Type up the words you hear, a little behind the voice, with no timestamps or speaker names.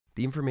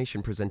The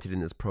information presented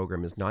in this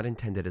program is not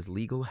intended as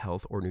legal,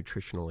 health, or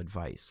nutritional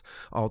advice.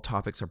 All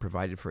topics are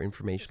provided for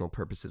informational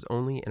purposes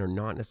only and are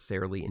not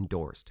necessarily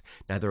endorsed.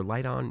 Neither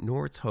Light On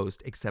nor its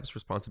host accepts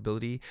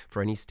responsibility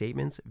for any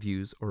statements,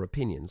 views, or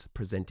opinions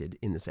presented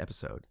in this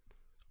episode.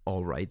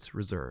 All rights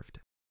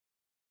reserved.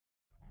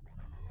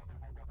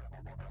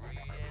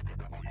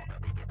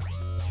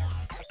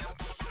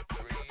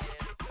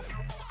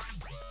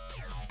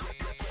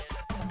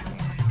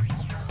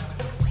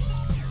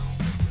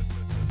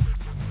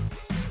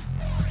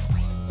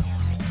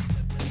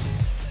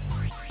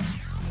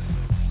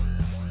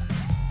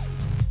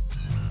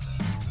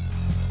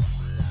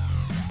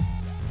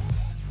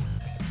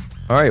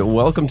 All right,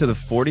 welcome to the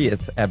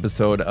 40th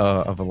episode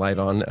of A Light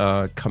On,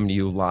 coming to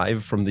you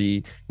live from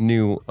the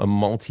new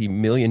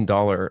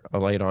multi-million-dollar A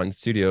Light On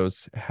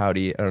studios.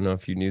 Howdy, I don't know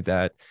if you knew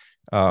that.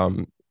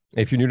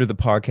 If you're new to the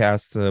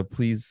podcast,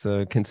 please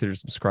consider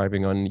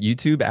subscribing on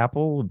YouTube,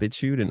 Apple,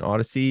 Bitchute, and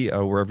Odyssey,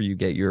 wherever you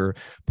get your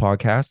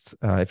podcasts.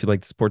 If you'd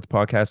like to support the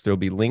podcast, there will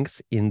be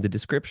links in the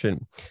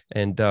description.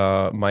 And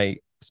my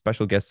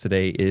special guest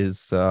today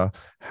is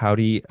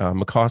Howdie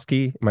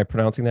Mikoski. Am I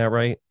pronouncing that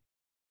right?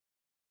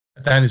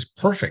 That is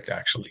perfect,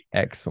 actually.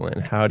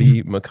 Excellent.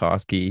 Howdie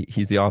Mikoski.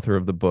 He's the author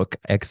of the book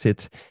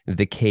Exit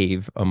the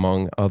Cave,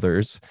 among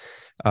others.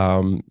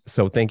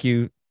 So thank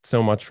you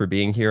so much for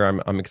being here.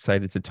 I'm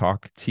excited to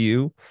talk to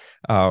you.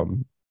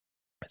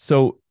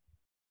 So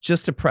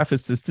just to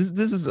preface this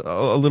is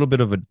a little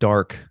bit of a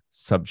dark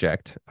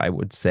subject, I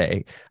would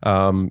say.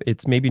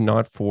 It's maybe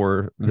not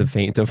for the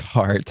faint of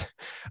heart,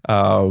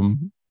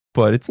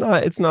 but it's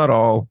not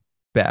all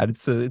bad.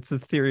 It's a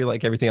theory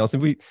like everything else,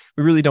 and we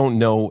really don't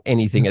know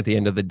anything at the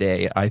end of the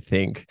day, I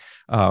think.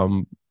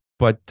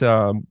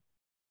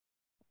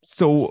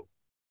 So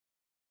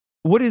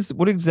what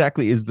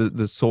exactly is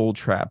the soul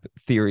trap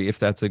theory, if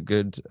that's a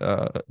good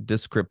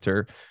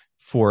descriptor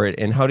for it,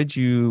 and how did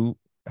you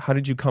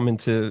come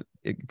into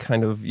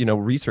kind of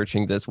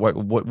researching this?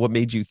 What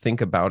made you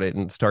think about it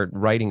and start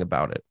writing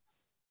about it?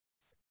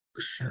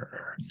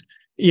 Sure.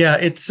 Yeah,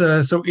 it's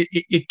so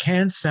it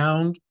can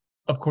sound,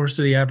 of course,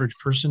 to the average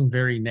person,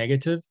 very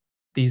negative,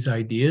 these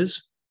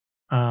ideas,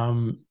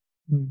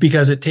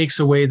 because it takes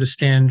away the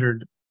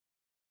standard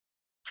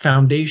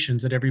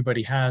foundations that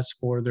everybody has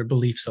for their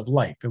beliefs of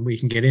life. And we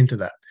can get into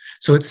that.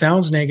 So it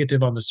sounds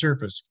negative on the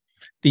surface.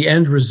 The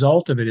end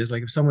result of it is,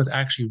 like, if someone's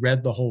actually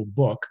read the whole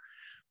book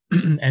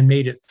and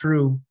made it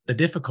through the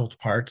difficult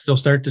parts, they'll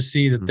start to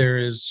see that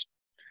there's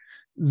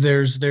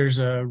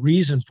a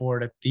reason for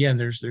it at the end.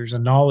 There's a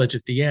knowledge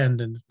at the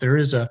end, and there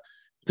is a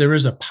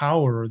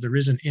power, or there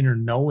is an inner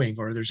knowing,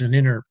 or there's an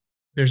inner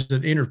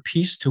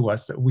peace to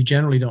us that we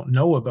generally don't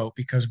know about,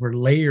 because we're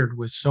layered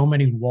with so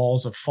many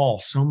walls of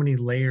false, so many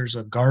layers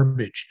of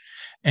garbage,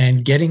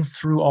 and getting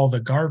through all the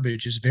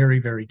garbage is very,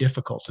 very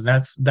difficult. And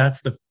that's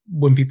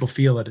when people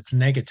feel that it's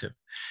negative.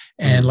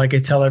 And like I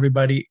tell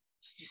everybody,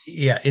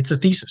 yeah, it's a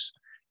thesis.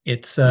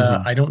 It's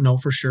I don't know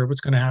for sure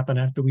what's going to happen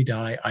after we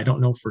die. I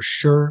don't know for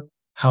sure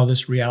how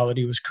this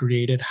reality was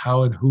created,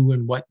 how and who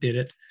and what did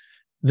it.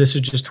 This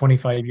is just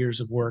 25 years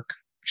of work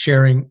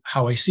sharing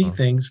how I see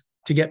things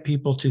to get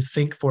people to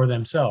think for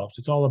themselves.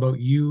 It's all about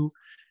you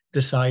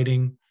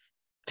deciding,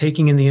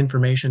 taking in the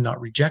information, not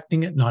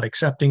rejecting it, not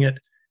accepting it,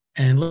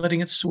 and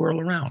letting it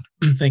swirl around.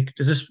 Think,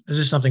 is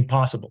this something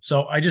possible?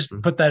 So I just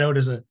put that out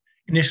as an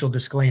initial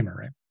disclaimer,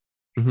 right?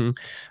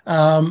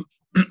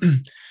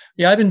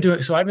 Yeah,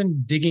 I've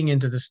been digging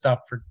into this stuff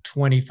for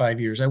 25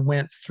 years. I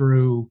went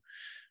through,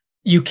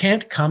 you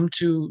can't come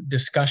to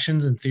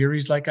discussions and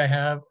theories like I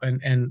have,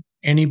 and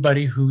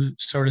anybody who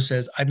sort of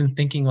says, I've been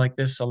thinking like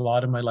this a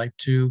lot of my life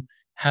too,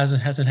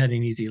 hasn't had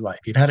an easy life.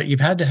 You've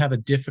had to have a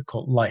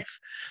difficult life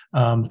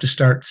to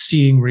start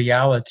seeing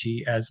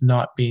reality as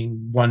not being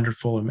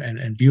wonderful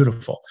and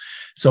beautiful.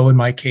 So in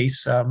my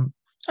case, I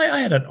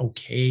had an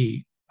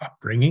okay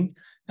upbringing,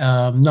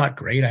 not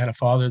great. I had a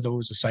father that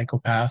was a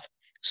psychopath,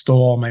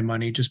 stole all my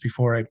money just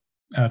before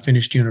I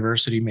finished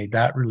university, made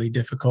that really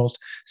difficult.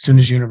 As soon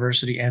as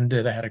university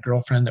ended, I had a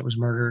girlfriend that was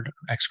murdered,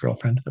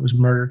 ex-girlfriend that was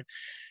murdered.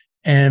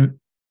 And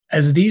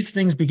as these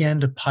things began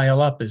to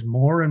pile up, as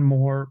more and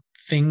more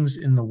things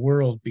in the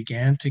world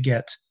began to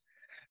get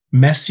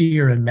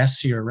messier and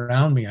messier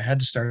around me, I had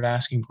to start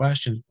asking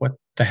questions. What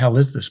the hell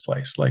is this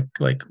place? Like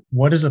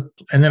what is and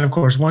then of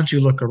course, once you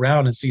look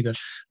around and see the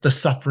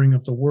suffering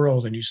of the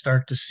world, and you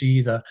start to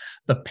see the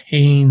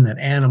pain that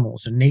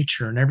animals and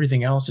nature and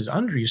everything else is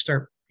under, you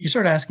start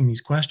asking these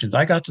questions.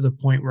 I got to the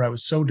point where I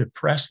was so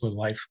depressed with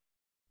life,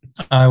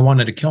 I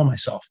wanted to kill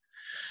myself.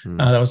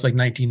 That was like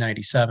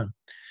 1997.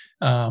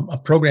 A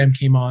program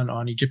came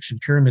on Egyptian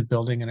pyramid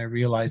building, and I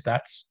realized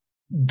that's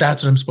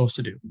what I'm supposed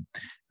to do.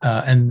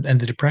 And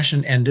the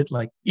depression ended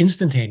like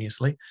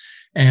instantaneously.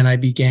 And I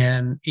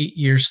began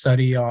 8-year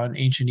study on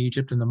ancient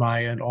Egypt and the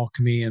Maya and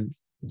alchemy and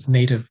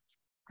native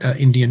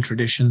Indian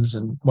traditions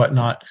and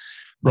whatnot.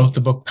 Wrote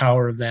the book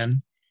Power of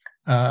Then.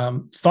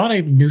 Thought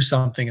I knew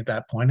something at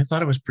that point. I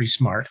thought I was pretty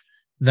smart.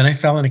 Then I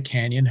fell in a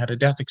canyon, had a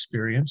death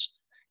experience.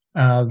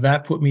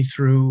 That put me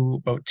through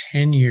about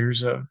 10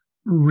 years of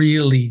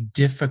really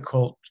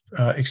difficult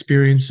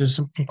experiences,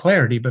 some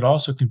clarity, but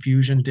also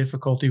confusion,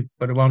 difficulty.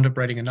 But I wound up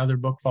writing another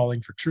book,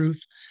 Falling for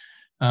Truth.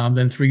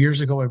 Then 3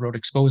 years ago, I wrote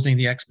Exposing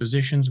the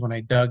Expositions, when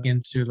I dug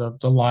into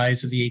the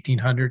lies of the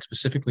 1800s,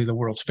 specifically the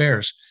World's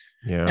Fairs.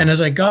 Yeah. And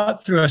as I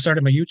got through, I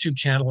started my YouTube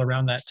channel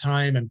around that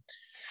time. And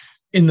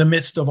in the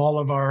midst of all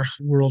of our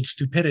world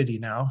stupidity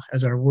now,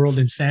 as our world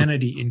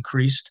insanity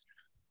increased,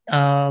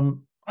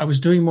 I was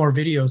doing more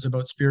videos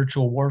about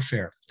spiritual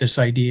warfare, this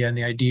idea and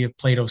the idea of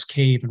Plato's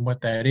cave and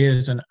what that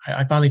is. And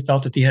I finally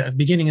felt at the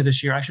beginning of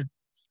this year,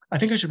 I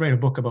think I should write a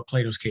book about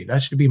Plato's cave.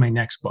 That should be my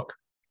next book.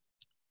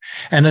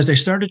 And as I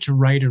started to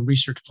write and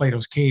research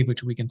Plato's cave,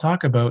 which we can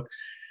talk about,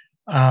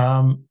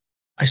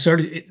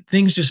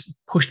 things just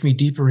pushed me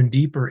deeper and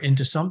deeper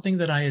into something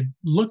that I had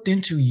looked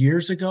into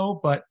years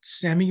ago, but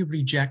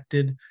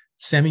semi-rejected,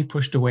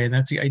 semi-pushed away. And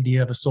that's the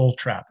idea of a soul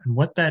trap and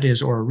what that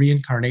is, or a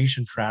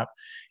reincarnation trap,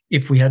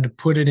 if we had to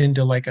put it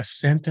into like a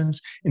sentence.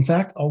 In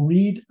fact, I'll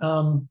read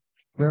for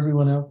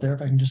everyone out there,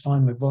 if I can just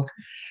find my book,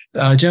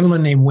 a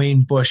gentleman named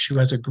Wayne Bush, who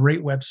has a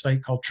great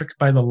website called Tricked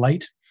by the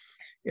Light.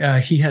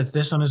 He has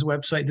this on his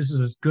website. This is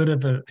as good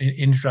of an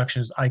introduction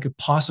as I could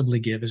possibly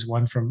give, is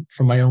one from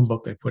my own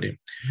book I put in.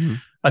 Mm-hmm.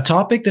 A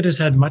topic that has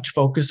had much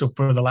focus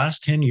for the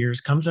last 10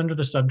 years comes under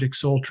the subject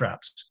soul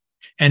traps.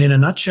 And in a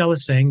nutshell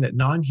is saying that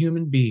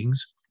non-human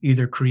beings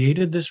either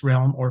created this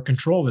realm or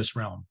control this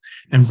realm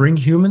and bring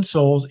human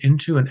souls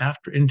into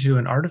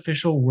an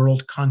artificial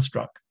world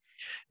construct.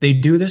 They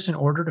do this in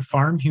order to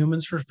farm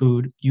humans for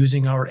food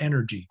using our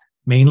energy,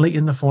 mainly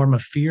in the form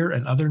of fear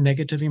and other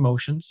negative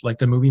emotions, like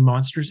the movie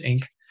Monsters,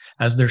 Inc.,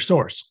 as their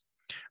source.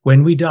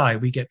 When we die,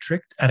 we get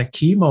tricked at a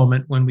key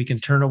moment when we can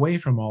turn away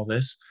from all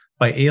this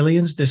by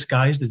aliens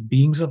disguised as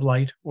beings of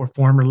light or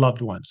former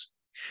loved ones.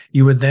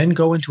 You would then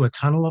go into a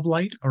tunnel of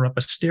light or up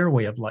a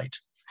stairway of light.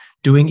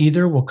 Doing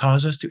either will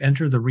cause us to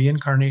enter the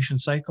reincarnation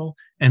cycle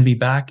and be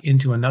back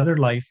into another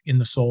life in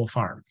the soul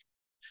farm.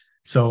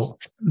 So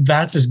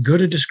that's as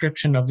good a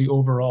description of the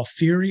overall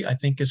theory, I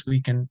think, as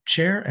we can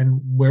share.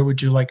 And where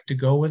would you like to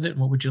go with it? And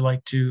what would you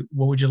like to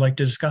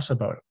discuss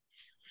about it?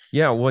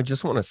 Yeah, well, I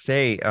just want to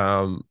say,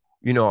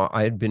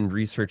 I had been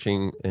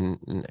researching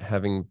and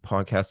having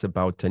podcasts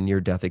about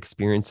near-death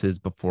experiences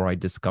before I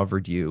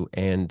discovered you.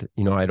 And,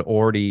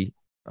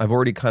 I've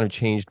already kind of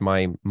changed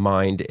my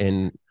mind,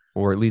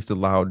 or at least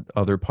allowed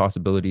other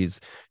possibilities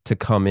to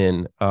come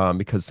in,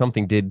 because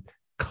something did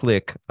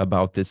click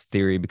about this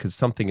theory, because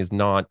something is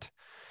not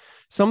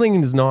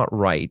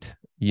right.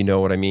 You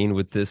know what I mean?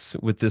 With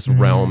this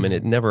realm, and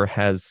it never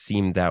has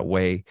seemed that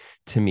way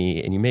to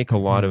me. And you make a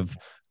lot of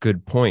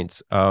good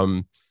points.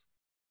 And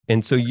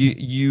so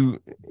you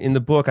in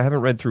the book, I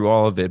haven't read through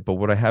all of it, but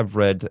what I have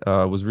read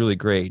was really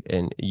great.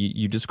 And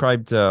you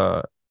described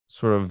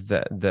sort of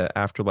the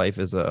afterlife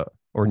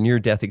or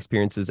near-death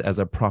experiences as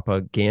a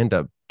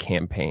propaganda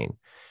campaign.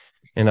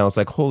 And I was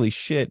like, holy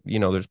shit,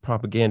 there's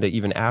propaganda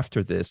even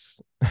after this.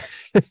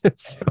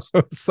 So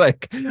it's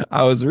like,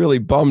 I was really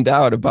bummed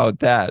out about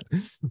that.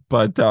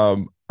 But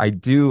I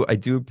do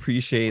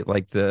appreciate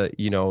like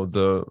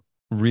the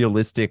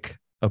realistic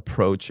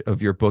approach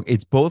of your book.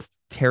 It's both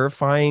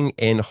terrifying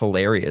and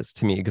hilarious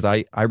to me, because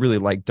I really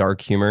like dark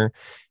humor,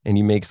 and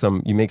you make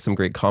some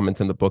great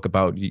comments in the book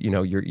about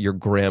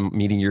your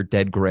meeting your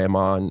dead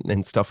grandma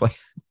and stuff like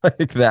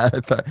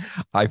that.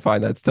 I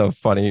find that stuff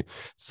funny.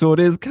 So it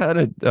is kind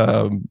of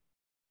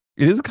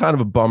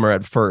a bummer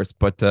at first,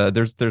 but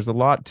there's a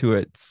lot to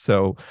it.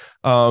 So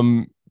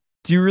do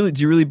you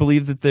really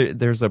believe that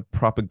there's a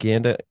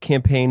propaganda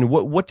campaign?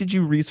 What did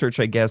you research,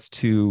 I guess,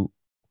 to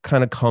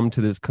kind of come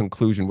to this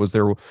conclusion? Was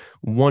there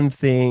one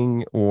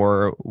thing,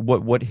 or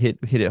what hit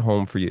it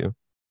home for you?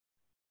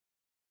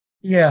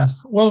 Yeah,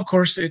 well, of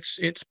course,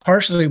 it's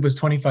partially was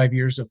 25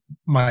 years of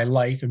my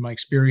life and my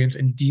experience,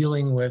 and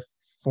dealing with,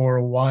 for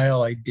a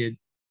while I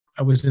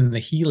was in the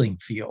healing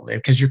field,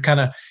 because you're kind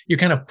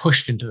of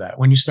pushed into that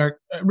when you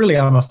start. Really,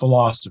 I'm a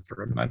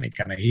philosopher, I'm not any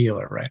kind of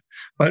healer, right?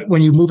 But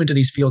when you move into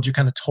these fields, you're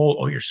kind of told,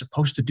 oh, you're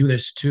supposed to do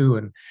this too.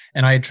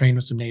 And I had trained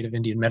with some native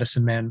Indian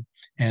medicine men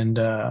and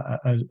a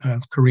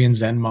Korean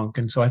Zen monk,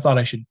 and so I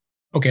thought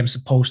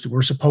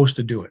we're supposed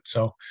to do it.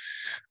 So,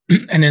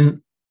 and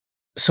then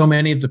so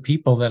many of the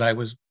people that I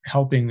was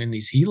helping in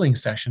these healing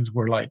sessions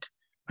were like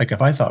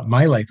if I thought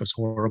my life was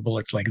horrible,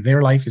 it's like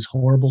their life is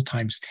horrible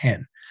times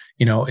 10.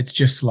 It's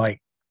just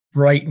like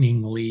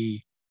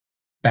frighteningly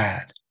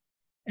bad,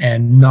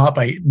 and not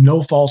by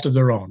no fault of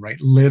their own, right?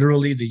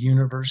 Literally the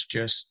universe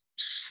just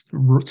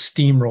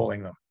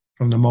steamrolling them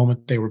from the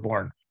moment they were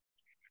born.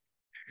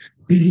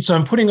 So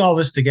I'm putting all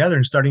this together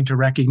and starting to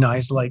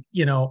recognize,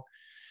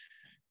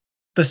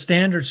 the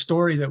standard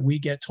story that we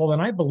get told,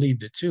 and I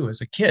believed it too as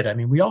a kid. I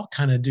mean, we all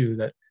kind of do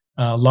that.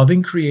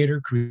 Loving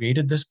creator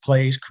created this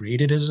place,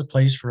 created it as a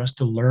place for us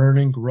to learn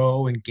and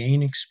grow and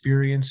gain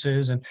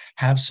experiences and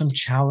have some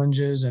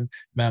challenges and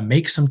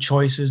make some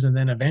choices, and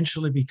then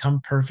eventually become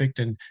perfect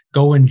and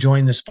go and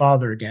join this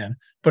Father again.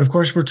 But of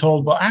course, we're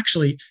told, well,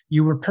 actually,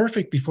 you were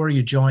perfect before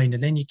you joined,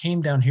 and then you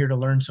came down here to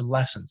learn some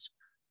lessons.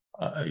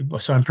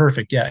 So I'm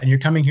perfect. Yeah. And you're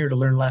coming here to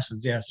learn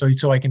lessons. Yeah.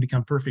 So I can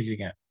become perfect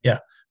again. Yeah.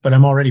 But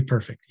I'm already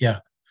perfect. Yeah.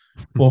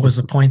 What was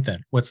the point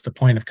then? What's the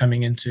point of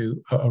coming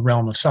into a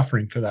realm of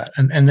suffering for that?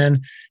 And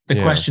then the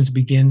Yeah. questions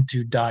begin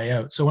to die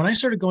out. So when I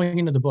started going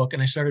into the book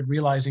and I started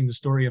realizing the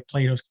story of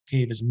Plato's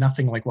cave is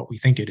nothing like what we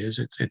think it is,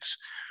 it's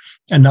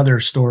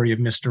another story of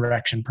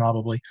misdirection,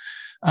 probably.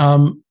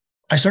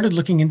 I started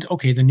looking into,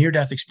 okay, the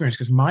near-death experience,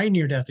 because my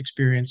near-death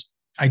experience,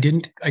 I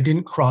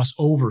didn't cross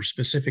over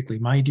specifically.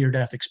 My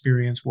near-death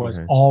experience was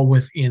Okay. all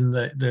within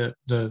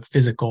the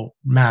physical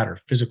matter,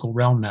 physical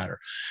realm matter.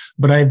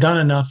 But I've done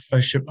enough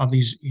of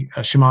these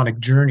shamanic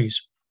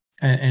journeys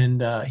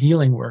and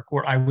healing work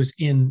where I was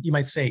in, you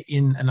might say,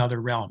 in another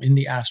realm, in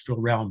the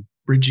astral realm,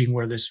 bridging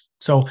where this.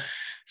 So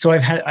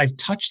I've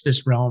touched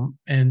this realm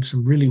and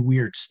some really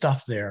weird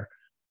stuff there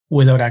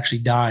without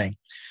actually dying.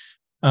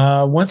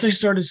 Once I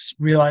started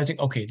realizing,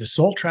 okay, the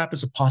soul trap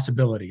is a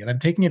possibility, and I'm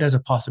taking it as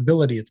a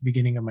possibility at the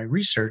beginning of my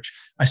research,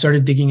 I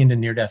started digging into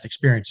near-death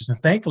experiences, and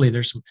thankfully,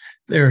 there's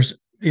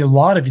a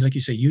lot of, like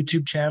you say,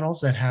 YouTube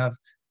channels that have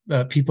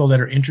people that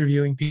are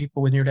interviewing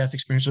people with near-death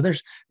experience. So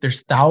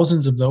there's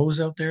thousands of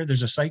those out there.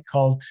 There's a site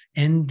called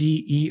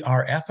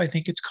NDERF, I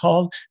think it's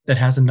called, that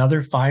has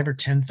another 5 or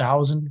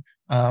 10,000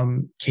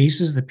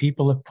 cases that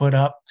people have put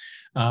up.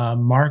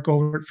 Mark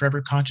over at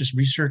Forever Conscious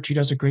Research, he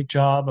does a great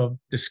job of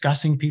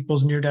discussing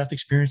people's near-death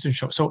experiences.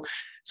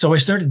 So I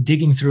started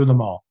digging through them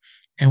all.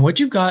 And what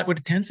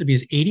it tends to be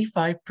is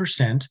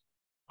 85%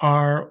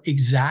 are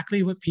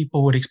exactly what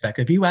people would expect.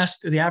 If you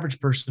ask the average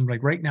person,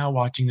 like right now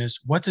watching this,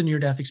 what's a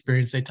near-death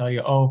experience? They tell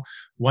you, oh,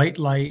 white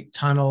light,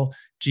 tunnel,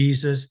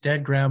 Jesus,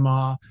 dead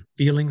grandma,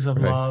 feelings of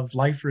Right. love,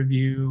 life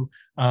review,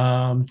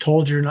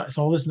 told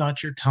it's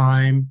not your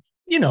time,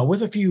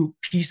 with a few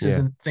pieces Yeah.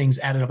 and things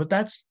added up. But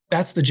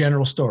that's the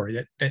general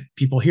story that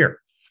people hear.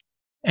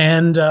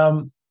 And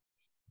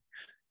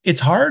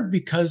it's hard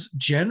because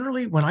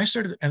generally when I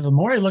started, and the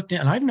more I looked in,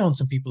 and I've known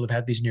some people who've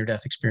had these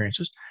near-death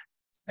experiences,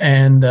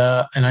 and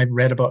I've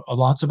read about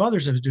lots of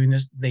others that was doing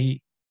this.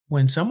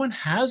 When someone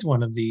has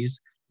one of these,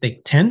 they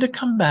tend to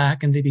come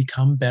back and they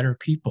become better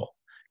people.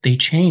 They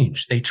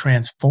change, they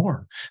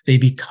transform, they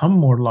become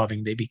more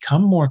loving, they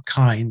become more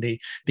kind.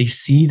 They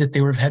see that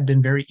had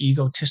been very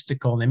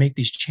egotistical, and they make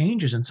these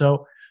changes. And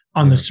so,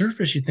 on the Yeah.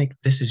 surface, you think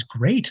this is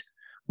great.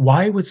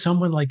 Why would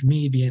someone like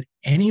me be in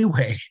any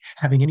way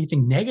having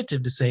anything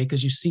negative to say?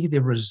 Because you see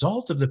the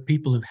result of the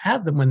people who've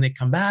had them when they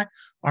come back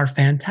are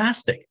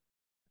fantastic.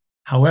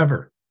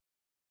 However,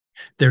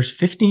 there's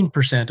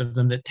 15% of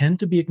them that tend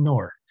to be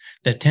ignored,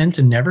 that tend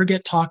to never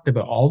get talked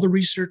about. All the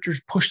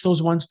researchers push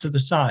those ones to the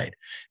side.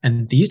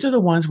 And these are the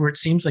ones where it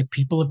seems like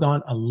people have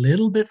gone a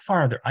little bit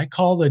farther. I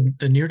call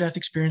the near-death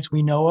experience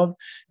we know of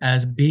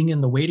as being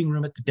in the waiting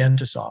room at the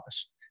dentist's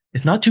office.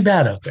 It's not too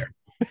bad out there.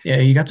 Yeah,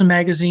 you got some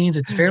magazines.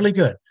 It's fairly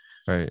good.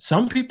 Right.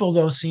 Some people,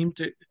 though, seem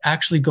to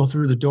actually go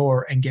through the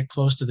door and get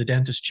close to the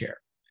dentist chair,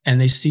 and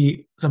they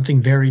see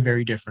something very,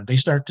 very different. They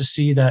start to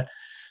see that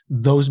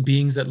those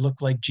beings that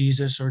look like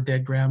Jesus or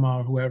dead grandma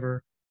or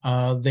whoever,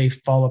 they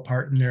fall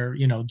apart and they're,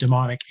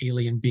 demonic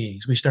alien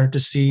beings. We start to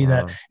see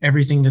that Wow.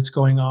 everything that's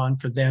going on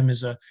for them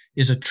is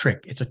a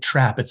trick, it's a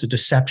trap, it's a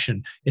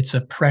deception, it's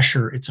a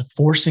pressure, it's a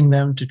forcing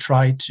them to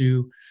try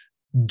to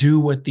do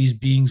what these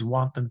beings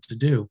want them to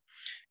do.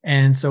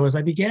 And so as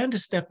I began to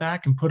step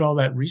back and put all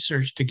that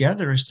research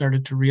together, I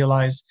started to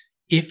realize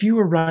if you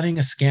were running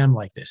a scam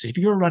like this, if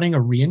you were running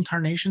a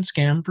reincarnation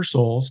scam for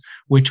souls,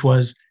 which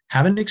was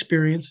have an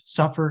experience,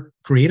 suffer,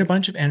 create a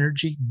bunch of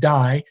energy,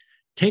 die,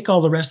 take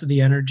all the rest of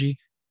the energy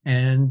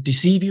and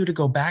deceive you to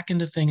go back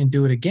into thing and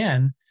do it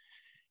again,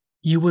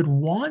 you would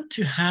want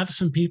to have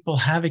some people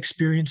have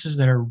experiences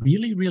that are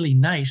really, really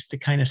nice to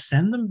kind of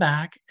send them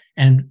back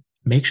and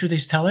make sure they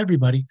tell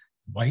everybody,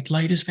 white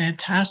light is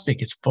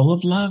fantastic. It's full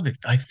of love.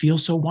 I feel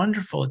so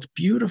wonderful. It's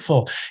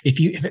beautiful. If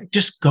it,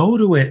 just go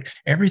to it,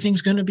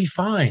 everything's going to be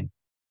fine.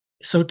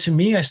 So to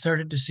me, I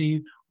started to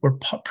see we're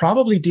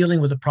probably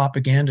dealing with a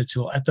propaganda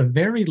tool at the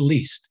very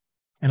least.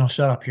 And I'll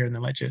shut up here and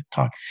then let you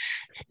talk.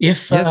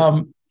 If Yeah.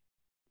 um,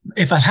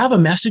 if I have a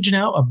message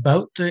now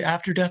about the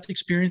after death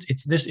experience,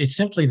 it's this. It's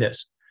simply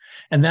this,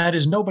 and that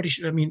is nobody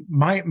should. I mean,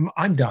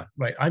 I'm done.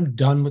 Right, I'm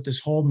done with this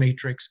whole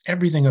matrix.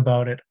 Everything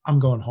about it. I'm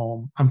going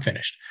home. I'm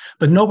finished.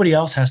 But nobody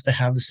else has to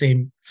have the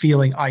same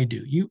feeling I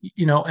do.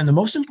 You know. And the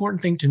most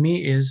important thing to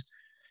me is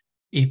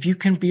if you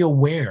can be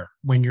aware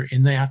when you're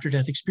in the after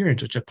death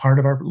experience, which is a part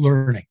of our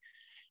learning.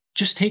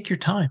 Just take your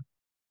time.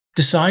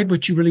 Decide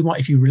what you really want.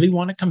 If you really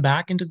want to come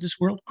back into this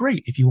world,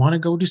 great. If you want to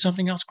go do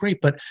something else, great.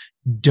 But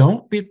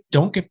don't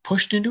get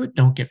pushed into it.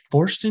 Don't get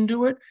forced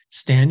into it.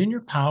 Stand in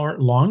your power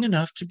long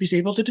enough to be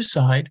able to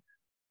decide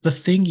the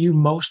thing you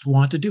most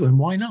want to do. And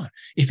why not?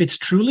 If it's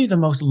truly the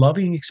most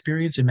loving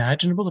experience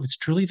imaginable, if it's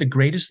truly the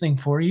greatest thing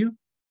for you,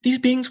 these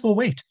beings will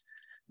wait.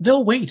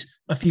 They'll wait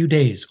a few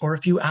days or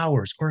a few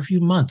hours or a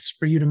few months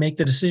for you to make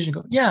the decision.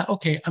 Go, yeah,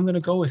 okay, I'm going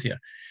to go with you.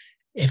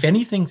 If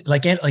anything,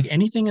 like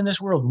anything in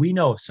this world, we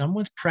know if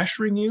someone's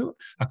pressuring you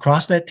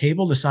across that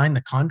table to sign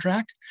the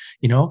contract,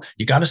 you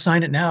got to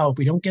sign it now. If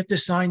we don't get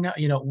this signed now,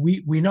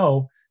 we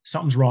know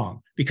something's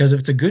wrong. Because if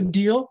it's a good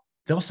deal,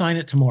 they'll sign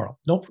it tomorrow.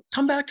 Nope,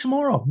 come back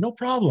tomorrow, no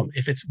problem.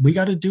 If it's we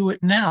got to do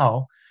it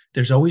now,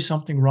 there's always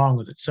something wrong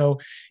with it. So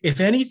if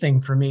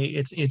anything, for me,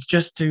 it's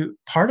just to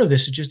part of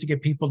this is just to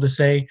get people to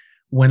say,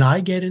 when I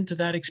get into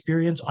that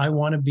experience, I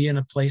want to be in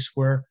a place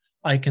where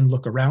I can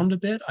look around a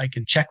bit, I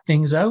can check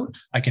things out,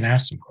 I can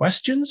ask some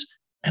questions,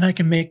 and I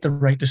can make the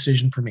right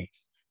decision for me.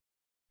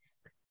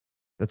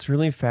 That's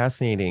really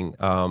fascinating.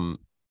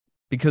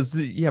 Because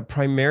yeah,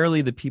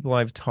 primarily the people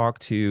I've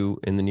talked to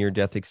in the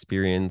near-death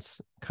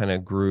experience kind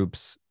of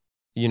groups,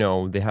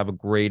 they have a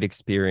great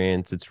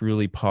experience. It's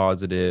really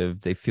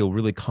positive. They feel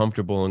really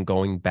comfortable in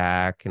going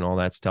back and all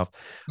that stuff.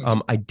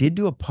 I did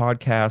do a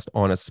podcast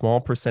on a small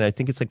percent. I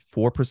think it's like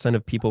 4%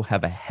 of people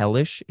have a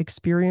hellish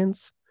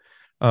experience.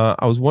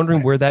 I was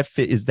wondering where that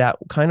fit. Is that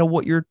kind of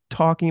what you're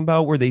talking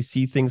about, where they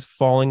see things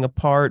falling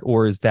apart,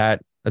 or is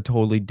that a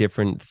totally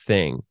different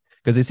thing?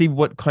 Because they see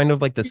what kind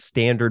of like the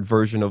standard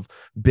version of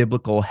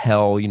biblical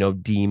hell,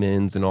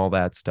 demons and all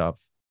that stuff.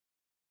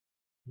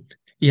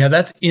 Yeah,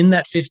 that's in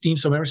that 15.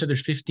 So remember, I said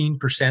there's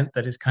 15%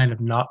 that is kind of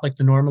not like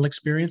the normal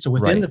experience. So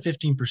within the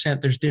 15%,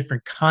 there's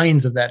different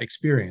kinds of that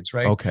experience,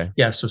 right? Okay.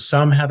 Yeah. So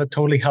some have a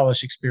totally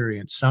hellish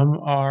experience. Some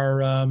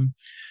are,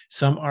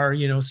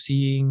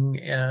 seeing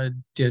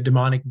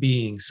demonic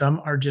beings. Some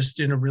are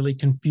just in a really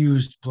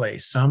confused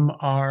place. Some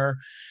are,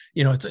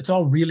 it's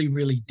all really,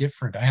 really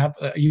different. I have,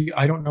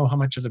 I don't know how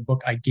much of the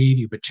book I gave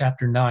you, but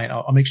chapter 9,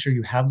 I'll make sure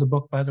you have the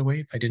book, by the way,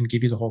 if I didn't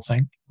give you the whole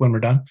thing when we're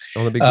done.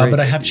 Oh, that'd be great.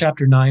 But I have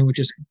chapter 9, which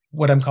is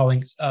what I'm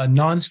calling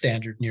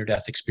non-standard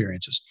near-death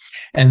experiences.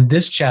 And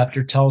this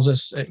chapter tells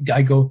us,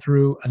 I go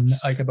through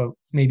like about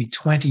maybe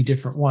 20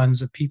 different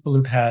ones of people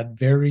who've had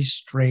very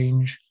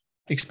strange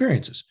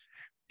experiences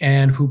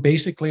and who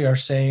basically are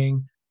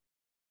saying,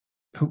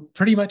 who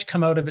pretty much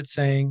come out of it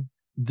saying,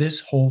 this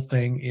whole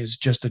thing is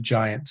just a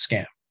giant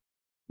scam.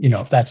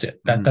 That's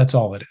it. That's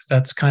all it is.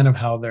 That's kind of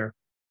how they're,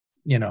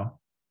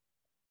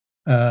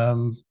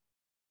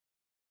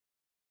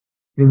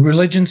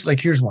 religions, like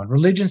here's one.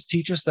 Religions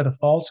teach us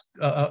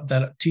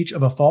that teach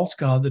of a false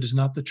god that is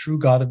not the true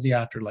God of the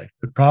afterlife,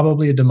 but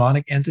probably a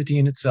demonic entity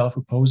in itself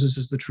who poses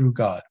as the true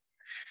God.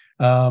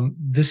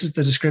 This is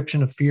the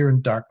description of fear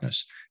and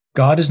darkness.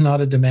 God is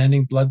not a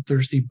demanding,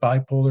 bloodthirsty,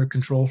 bipolar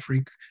control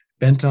freak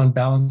bent on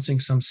balancing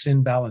some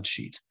sin balance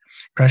sheet.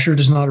 Pressure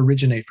does not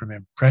originate from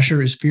him.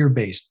 Pressure is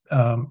fear-based,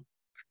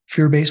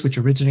 which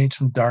originates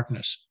from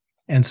darkness.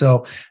 And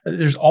so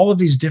there's all of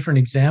these different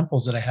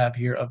examples that I have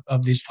here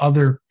of these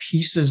other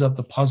pieces of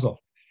the puzzle.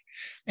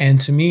 And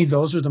to me,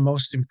 those are the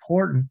most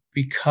important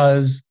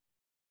because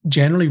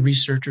generally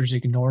researchers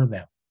ignore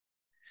them.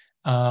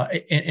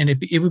 And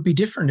it would be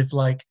different if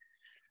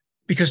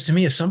because to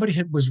me, if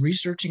somebody was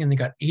researching and they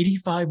got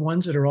 85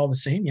 ones that are all the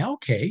same, yeah,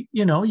 okay.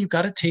 You've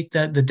got to take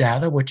the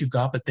data, what you've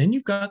got, but then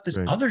you've got this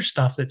other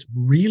stuff that's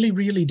really,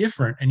 really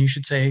different. And you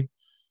should say,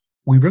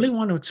 we really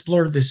want to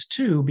explore this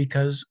too,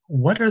 because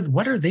what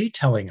are they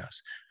telling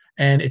us?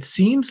 And it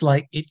seems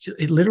like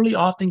it literally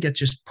often gets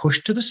just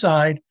pushed to the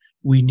side.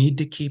 We need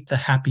to keep the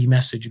happy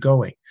message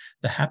going.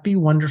 The happy,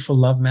 wonderful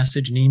love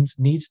message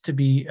needs to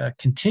be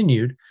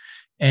continued.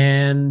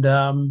 And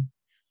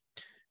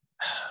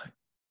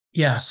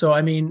yeah, so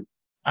I mean,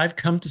 I've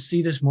come to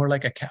see this more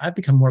like I've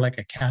become more like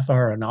a Cathar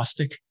or a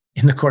Gnostic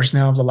in the course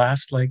now of the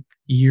last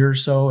year or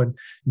so. And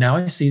now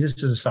I see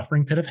this as a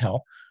suffering pit of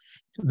hell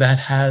that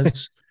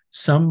has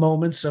some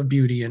moments of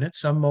beauty in it,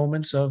 some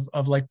moments of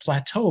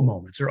plateau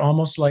moments. They're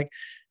almost like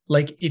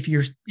if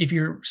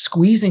you're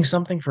squeezing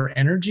something for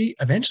energy,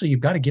 eventually you've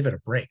got to give it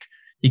a break.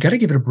 You got to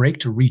give it a break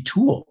to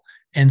retool.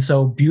 And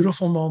so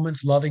beautiful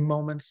moments, loving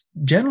moments,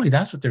 generally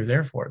that's what they're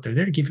there for. They're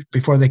there to give it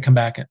before they come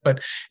back.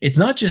 But it's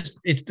not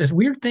just, the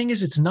weird thing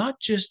is it's not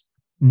just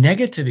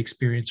negative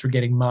experience we're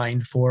getting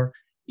mined for,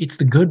 it's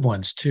the good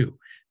ones too.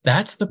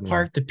 That's the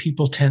part that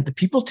people tend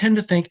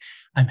to think,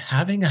 I'm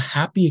having a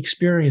happy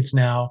experience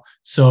now,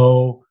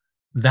 so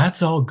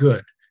that's all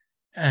good.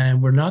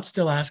 And we're not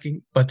still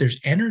asking, but there's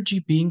energy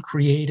being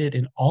created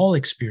in all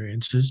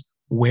experiences.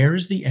 Where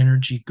is the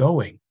energy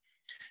going?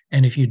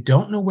 And if you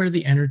don't know where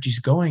the energy is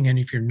going, and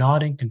if you're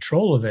not in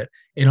control of it,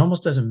 it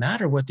almost doesn't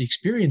matter what the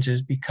experience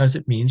is, because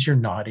it means you're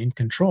not in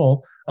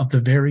control of the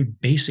very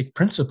basic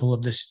principle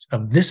of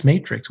this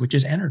matrix, which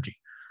is energy.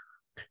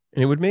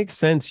 And it would make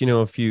sense,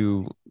 if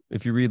you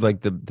read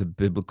like the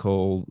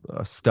biblical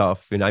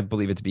stuff, and I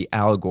believe it to be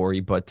allegory,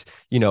 but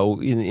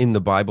in the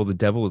Bible, the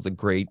devil is a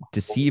great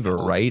deceiver,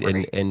 right?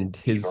 And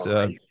his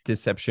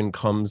deception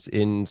comes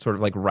in sort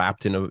of like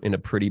wrapped in a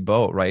pretty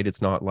bow, right?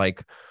 It's not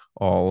like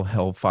all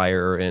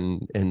hellfire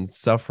and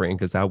suffering,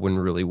 because that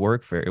wouldn't really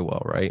work very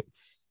well, right?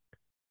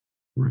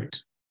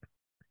 Right.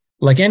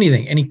 Like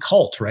anything, any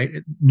cult, right?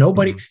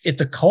 Nobody, if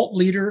the cult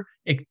leader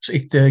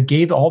if they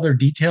gave all their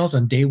details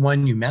on day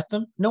one you met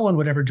them, no one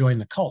would ever join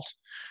the cult,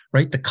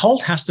 right? The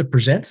cult has to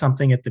present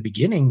something at the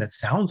beginning that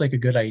sounds like a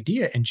good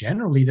idea. And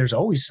generally, there's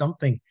always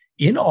something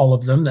in all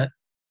of them that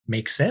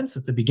makes sense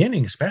at the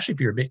beginning, especially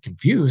if you're a bit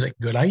confused. Like,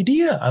 good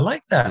idea, I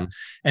like that. Mm.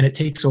 And it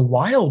takes a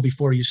while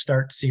before you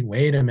start seeing,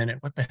 wait a minute,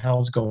 what the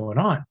hell's going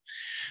on?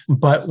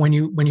 But when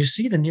you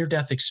see the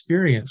near-death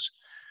experience,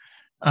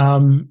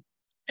 and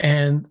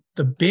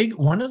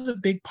one of the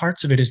big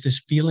parts of it is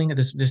this feeling of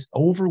this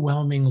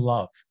overwhelming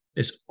love,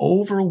 this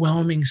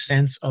overwhelming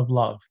sense of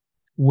love,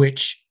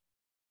 which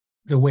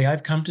the way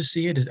I've come to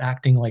see it is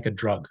acting like a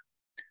drug.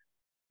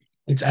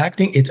 It's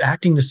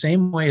acting the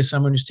same way as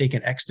someone who's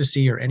taken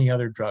ecstasy or any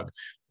other drug.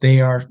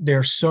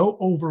 They're so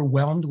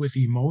overwhelmed with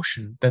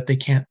emotion that they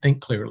can't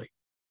think clearly.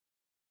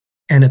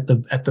 And at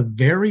the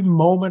very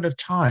moment of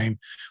time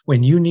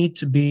when you need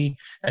to be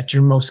at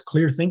your most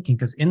clear thinking,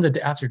 because in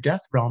the after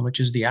death realm, which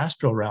is the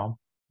astral realm,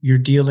 you're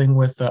dealing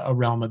with a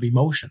realm of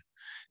emotion.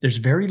 There's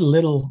very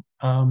little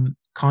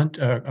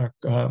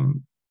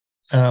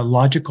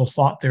logical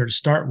thought there to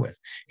start with.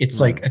 It's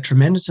like a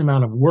tremendous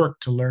amount of work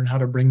to learn how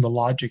to bring the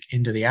logic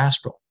into the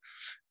astral.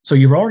 So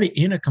you're already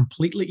in a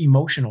completely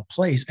emotional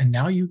place. And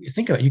now you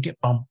think of it, you get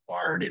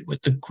bombarded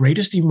with the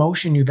greatest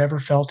emotion you've ever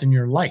felt in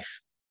your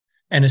life.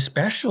 And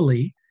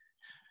especially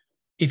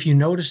if you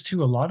notice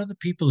too, a lot of the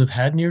people who've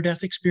had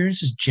near-death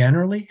experiences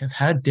generally have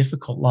had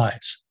difficult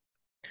lives.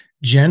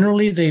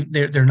 Generally,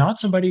 they're not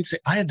somebody who say,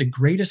 I had the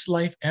greatest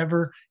life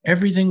ever,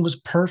 everything was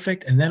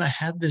perfect, and then I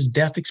had this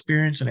death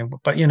experience.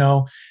 But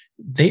a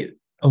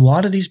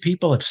lot of these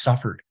people have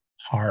suffered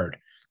hard.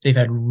 They've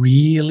had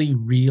really,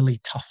 really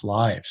tough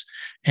lives.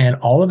 And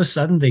all of a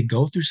sudden they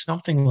go through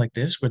something like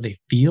this where they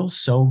feel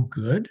so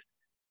good.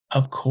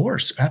 Of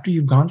course, after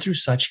you've gone through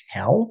such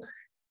hell,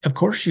 of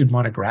course you'd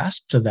want to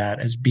grasp to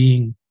that as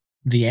being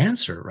the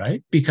answer,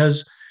 right?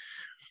 Because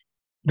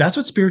that's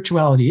what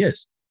spirituality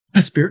is.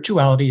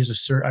 Spirituality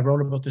is I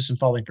wrote about this in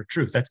Falling for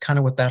Truth. That's kind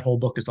of what that whole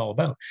book is all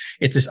about.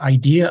 It's this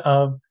idea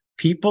of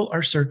people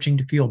are searching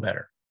to feel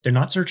better. They're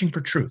not searching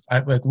for truth.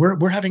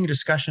 We're having a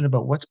discussion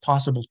about what's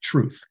possible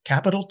truth,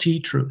 capital T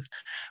truth,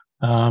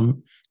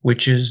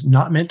 which is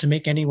not meant to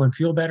make anyone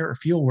feel better or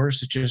feel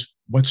worse. It's just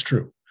what's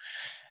true,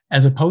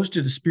 as opposed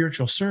to the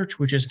spiritual search,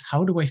 which is,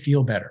 how do I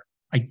feel better?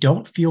 I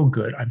don't feel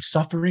good. I'm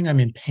suffering. I'm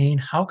in pain.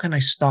 How can I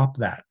stop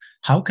that?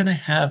 How can I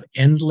have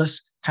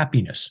endless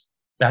happiness?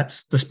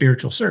 That's the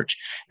spiritual search.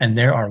 And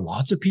there are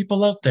lots of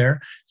people out there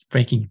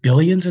making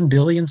billions and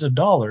billions of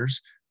dollars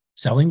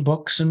selling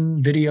books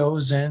and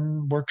videos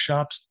and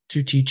workshops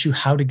to teach you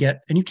how to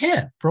get, and you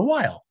can for a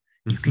while,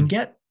 you can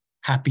get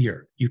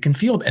happier. You can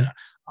feel, and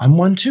I'm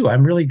one too.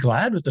 I'm really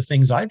glad with the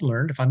things I've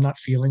learned. If I'm not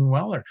feeling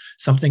well or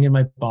something in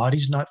my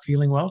body's not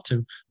feeling well,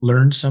 to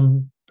learn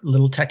some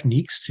little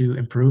techniques to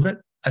improve it.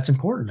 That's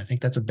important. I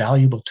think that's a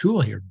valuable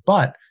tool here,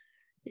 but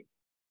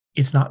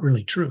it's not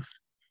really truth.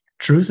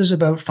 Truth is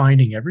about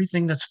finding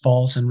everything that's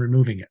false and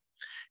removing it.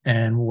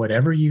 And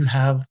whatever you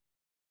have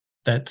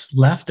that's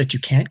left that you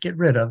can't get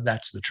rid of,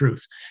 that's the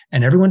truth.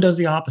 And everyone does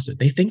the opposite.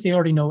 They think they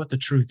already know what the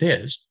truth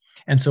is.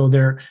 And so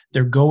they're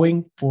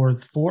going for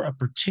a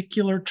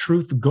particular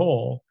truth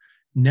goal,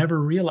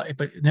 never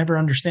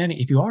understanding,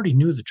 if you already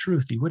knew the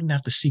truth, you wouldn't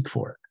have to seek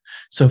for it.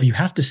 So if you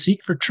have to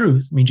seek for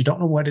truth, it means you don't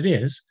know what it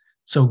is.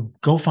 So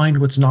go find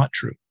what's not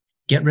true.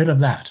 Get rid of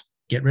that.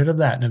 Get rid of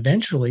that. And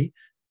eventually,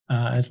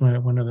 as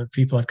one of the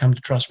people I've come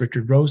to trust,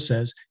 Richard Rose,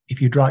 says,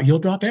 if you'll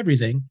drop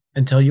everything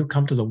until you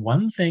come to the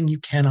one thing you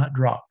cannot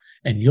drop.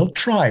 And you'll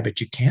try, but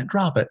you can't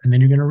drop it. And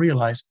then you're going to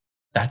realize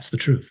that's the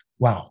truth.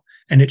 Wow.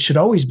 And it should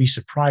always be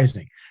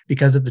surprising,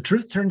 because if the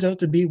truth turns out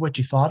to be what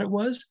you thought it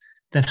was,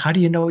 then how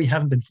do you know you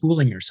haven't been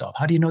fooling yourself?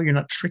 How do you know you're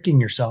not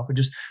tricking yourself or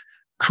just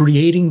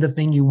creating the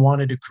thing you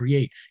wanted to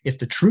create? If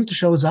the truth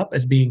shows up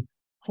as being,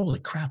 holy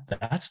crap,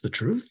 that's the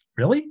truth?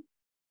 Really?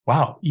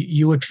 Wow.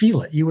 You would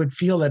feel it. You would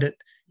feel that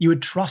you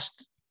would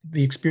trust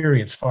the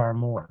experience far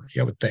more,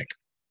 I would think.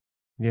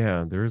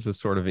 Yeah, there is a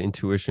sort of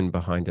intuition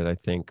behind it, I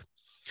think.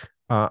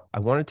 I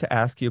wanted to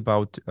ask you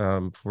about,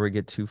 before we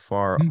get too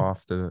far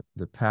off the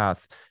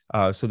path,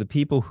 so the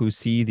people who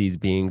see these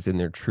beings in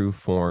their true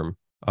form,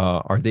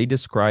 are they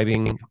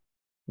describing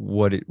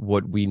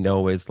what we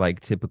know as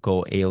like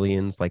typical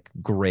aliens, like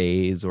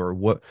grays, or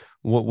what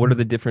are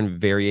the different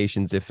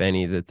variations, if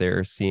any, that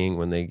they're seeing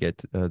when they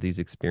get these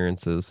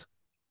experiences?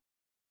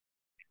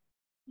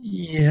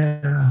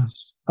 Yeah.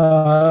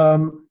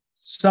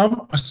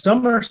 Some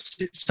are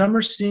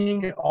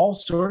seeing all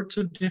sorts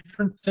of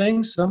different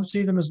things. Some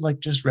see them as like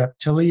just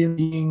reptilian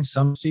beings.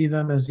 Some see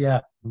them as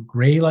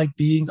gray-like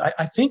beings.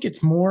 I think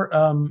it's more.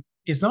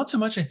 It's not so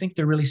much. I think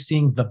they're really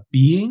seeing the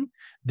being.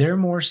 They're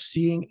more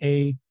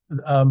seeing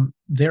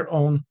their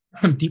own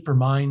deeper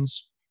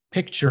mind's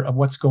picture of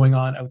what's going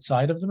on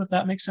outside of them. If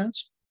that makes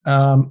sense.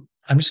 I'm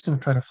just going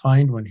to try to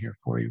find one here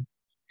for you.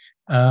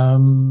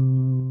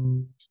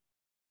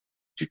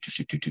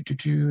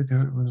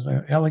 There was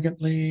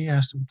elegantly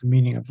asked what the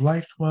meaning of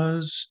life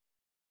was.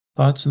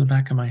 Thoughts in the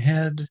back of my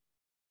head,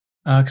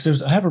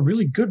 because I have a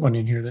really good one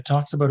in here that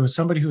talks about it was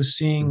somebody who was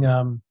seeing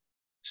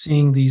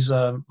these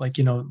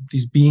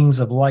these beings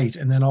of light,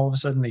 and then all of a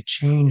sudden they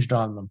changed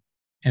on them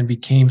and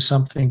became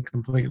something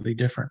completely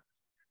different.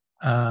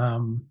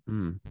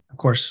 Mm. Of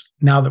course,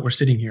 now that we're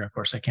sitting here, of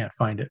course, I can't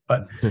find it.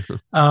 But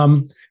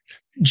um,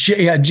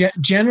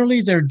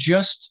 generally, they're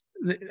just,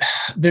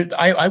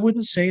 I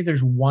wouldn't say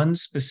there's one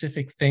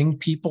specific thing.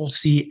 People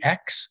see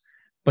X,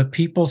 but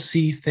people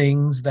see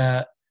things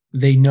that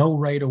they know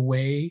right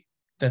away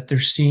that they're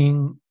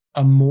seeing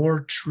a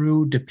more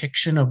true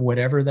depiction of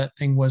whatever that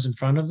thing was in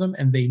front of them.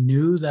 And they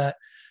knew that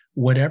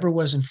whatever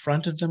was in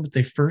front of them that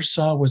they first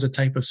saw was a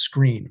type of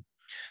screen.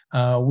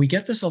 We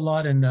get this a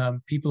lot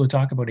in people who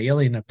talk about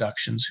alien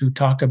abductions, who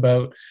talk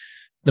about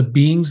the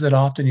beings that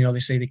often, they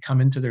say they come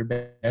into their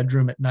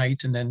bedroom at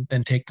night and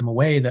then take them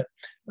away, that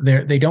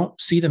they don't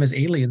see them as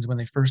aliens when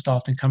they first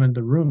often come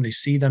into the room. They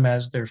see them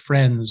as their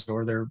friends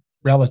or their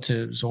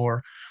relatives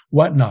or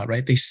whatnot,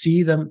 right? They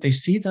see them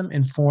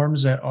in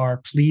forms that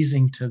are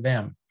pleasing to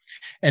them.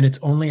 And it's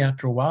only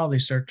after a while they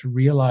start to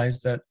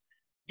realize that,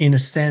 in a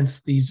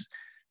sense, these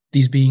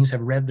beings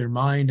have read their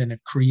mind and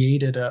have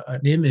created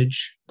an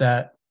image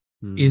that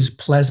is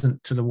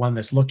pleasant to the one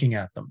that's looking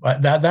at them.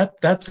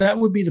 That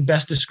would be the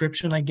best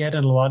description I get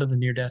in a lot of the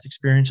near-death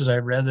experiences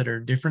I've read that are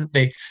different.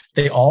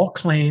 They all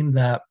claim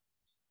that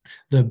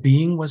the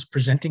being was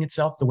presenting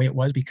itself the way it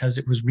was because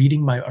it was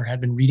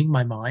had been reading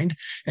my mind,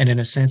 and in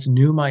a sense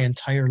knew my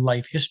entire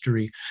life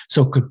history,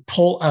 so could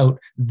pull out,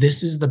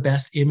 this is the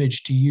best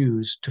image to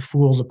use to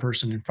fool the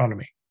person in front of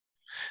me.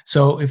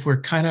 So if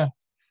we're kind of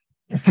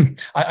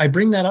I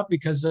bring that up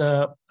because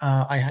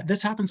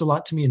this happens a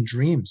lot to me in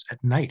dreams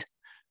at night.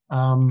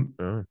 Oh.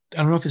 I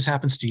don't know if this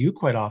happens to you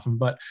quite often,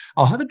 but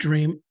I'll have a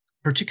dream,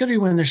 particularly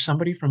when there's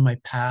somebody from my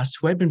past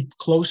who I've been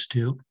close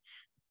to,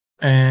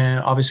 and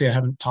obviously I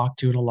haven't talked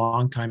to in a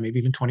long time, maybe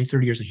even 20,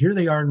 30 years. And here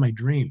they are in my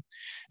dream.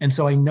 And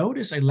so I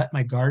notice I let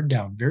my guard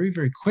down very,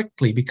 very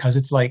quickly, because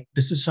it's like,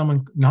 this is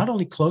someone not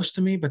only close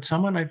to me, but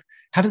someone I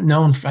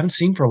haven't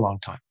seen for a long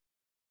time.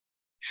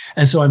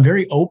 And so I'm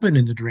very open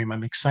in the dream.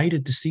 I'm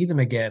excited to see them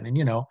again.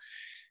 And,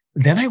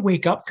 then I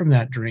wake up from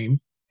that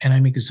dream and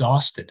I'm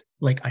exhausted,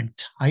 like I'm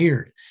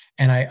tired.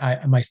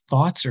 And my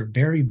thoughts are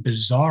very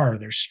bizarre.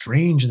 They're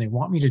strange and they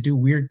want me to do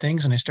weird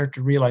things. And I start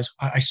to realize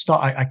I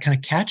kind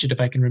of catch it if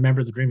I can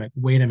remember the dream. Like,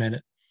 wait a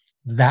minute,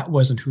 that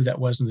wasn't who that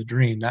was in the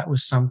dream. That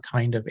was some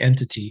kind of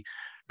entity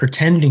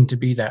pretending to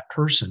be that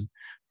person.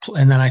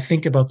 And then I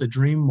think about the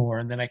dream more,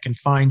 and then I can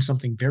find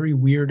something very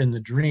weird in the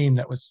dream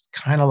that was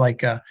kind of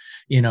like a,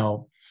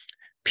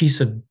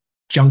 piece of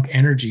junk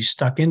energy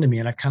stuck into me,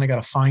 and I've kind of got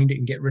to find it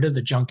and get rid of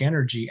the junk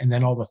energy, and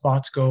then all the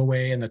thoughts go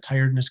away and the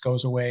tiredness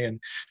goes away. And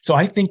so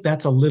I think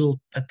that's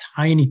a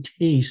tiny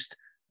taste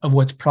of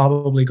what's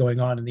probably going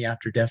on in the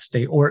after death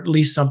state, or at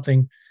least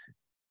something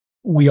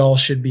we all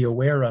should be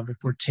aware of if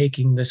we're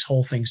taking this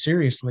whole thing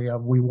seriously,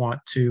 of we want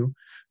to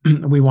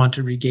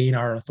regain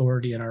our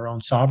authority and our own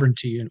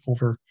sovereignty and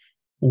over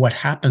what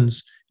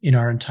happens in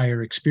our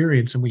entire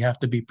experience. And we have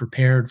to be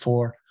prepared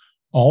for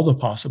all the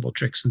possible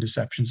tricks and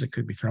deceptions that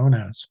could be thrown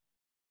at us.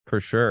 For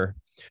sure.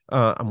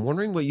 I'm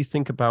wondering what you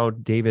think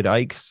about David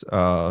Icke's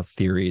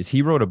theories.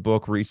 He wrote a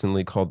book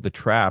recently called The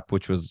Trap,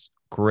 which was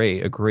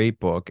a great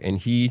book. And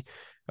he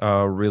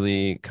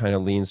really kind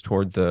of leans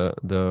toward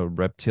the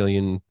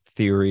reptilian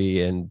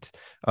theory. And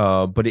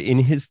but in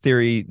his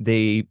theory,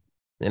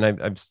 and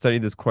I've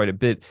studied this quite a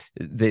bit,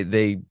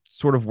 they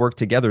sort of work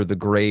together, the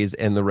Greys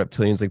and the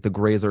reptilians. Like the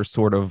Greys are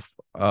sort of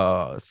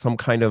some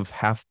kind of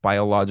half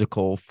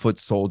biological foot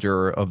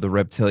soldier of the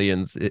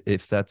reptilians,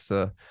 if that's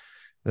the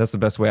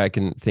best way I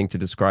can think to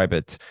describe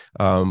it.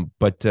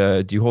 But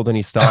do you hold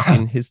any stock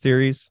in his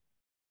theories?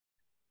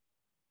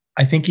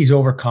 I think he's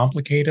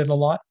overcomplicated a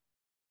lot.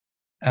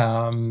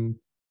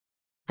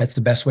 That's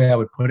the best way I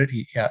would put it.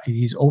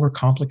 He's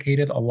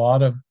overcomplicated a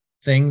lot of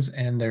things,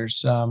 and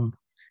there's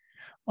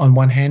on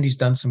one hand he's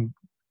done some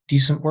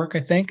decent work,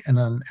 I think, and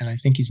I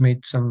think he's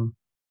made some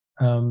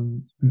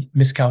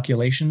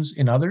miscalculations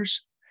in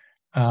others.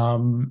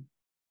 And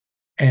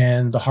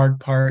the hard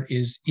part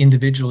is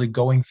individually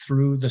going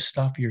through the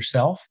stuff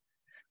yourself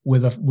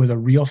with a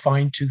real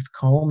fine-tooth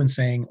comb and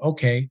saying,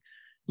 okay,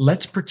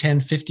 let's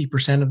pretend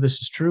 50% of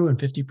this is true and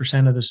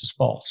 50% of this is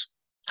false.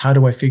 How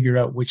do I figure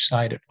out which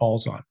side it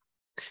falls on?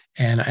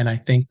 And I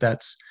think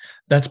that's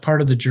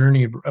part of the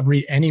journey of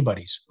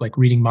anybody's, like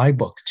reading my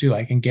book too.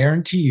 I can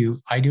guarantee you,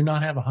 I do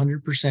not have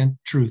 100%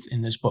 truth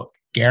in this book,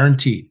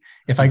 guaranteed.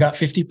 If I got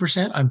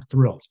 50%, I'm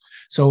thrilled.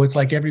 So it's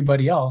like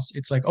everybody else.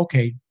 It's like,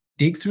 okay,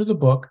 dig through the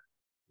book.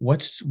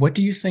 What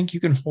do you think you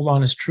can hold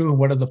on as true, and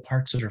what are the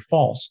parts that are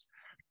false,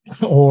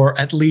 or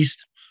at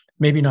least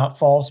maybe not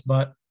false,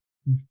 but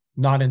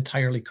not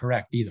entirely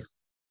correct either.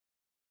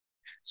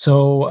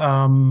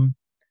 So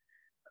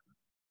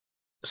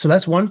so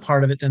that's one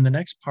part of it. Then the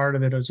next part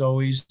of it is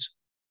always,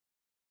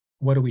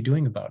 what are we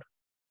doing about it?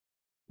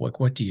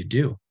 What do you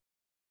do?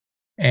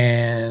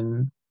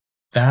 And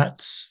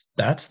that's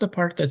the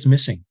part that's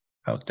missing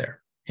out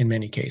there in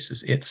many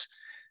cases. It's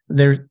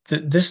there.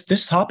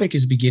 This topic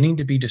is beginning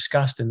to be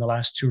discussed in the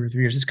last 2 or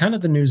 3 years. It's kind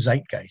of the new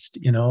zeitgeist,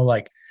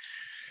 like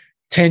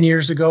 10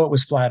 years ago it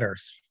was flat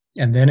Earth,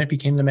 and then it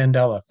became the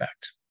Mandela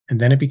effect,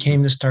 and then it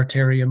became this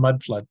Tartaria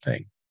mud flood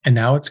thing, and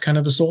now it's kind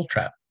of the soul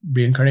trap.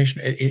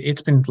 reincarnation.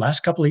 It's been the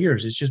last couple of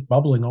years. It's just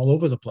bubbling all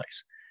over the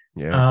place.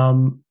 Yeah.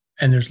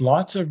 And there's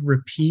lots of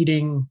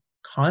repeating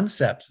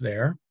concepts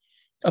there,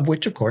 of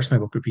which, of course, my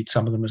book repeats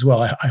some of them as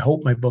well. I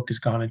hope my book has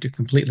gone into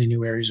completely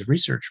new areas of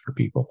research for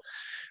people.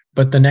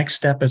 But the next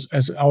step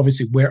is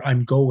obviously where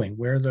I'm going,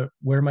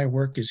 where my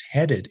work is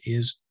headed,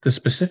 is the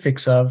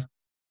specifics of,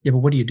 yeah, but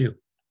what do you do?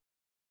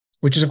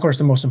 Which is, of course,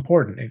 the most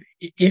important.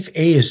 If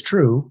A is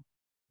true,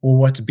 well,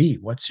 what's B?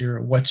 What's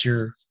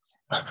the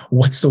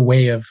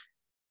way of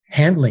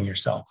handling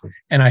yourself?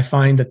 And I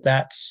find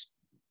that's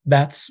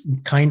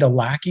kind of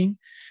lacking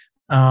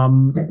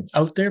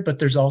out there, but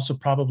there's also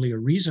probably a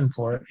reason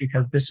for it,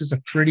 because this is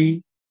a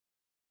pretty,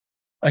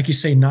 like you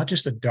say, not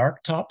just a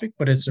dark topic,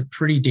 but it's a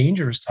pretty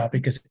dangerous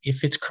topic, because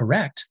if it's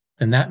correct,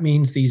 then that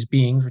means these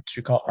beings, which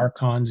we call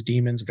archons,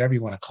 demons, whatever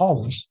you want to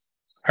call them,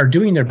 are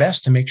doing their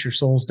best to make sure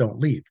souls don't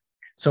leave.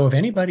 So if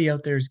anybody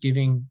out there is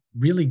giving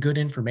really good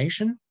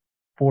information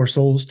for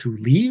souls to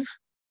leave,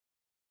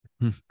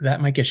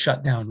 that might get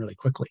shut down really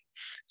quickly.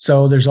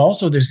 So there's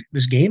also this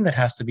game that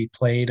has to be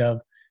played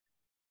of,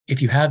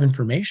 if you have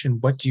information,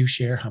 what do you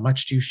share? How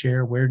much do you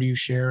share? Where do you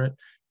share it?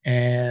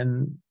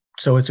 And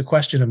so it's a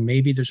question of,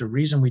 maybe there's a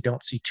reason we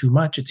don't see too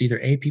much. It's either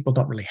A, people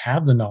don't really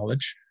have the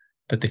knowledge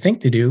that they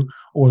think they do,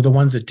 or the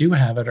ones that do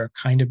have it are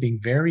kind of being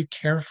very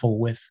careful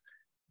with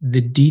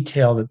the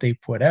detail that they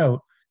put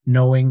out,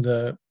 knowing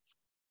the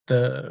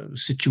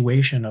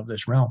situation of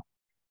this realm.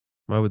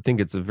 I would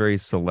think it's a very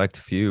select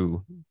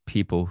few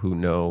people who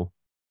know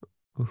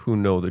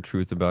the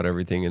truth about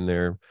everything, and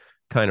they're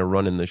kind of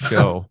running the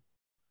show.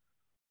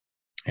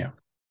 Yeah.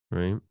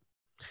 Right.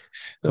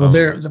 Well,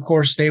 there, of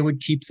course, they would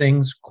keep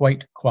things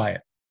quite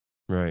quiet.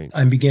 Right.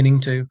 I'm beginning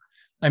to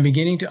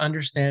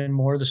understand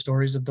more of the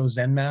stories of those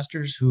Zen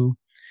masters who,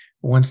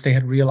 once they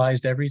had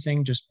realized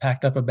everything, just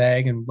packed up a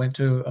bag and went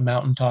to a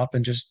mountaintop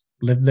and just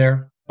lived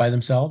there by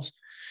themselves.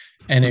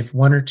 And if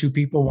one or two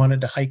people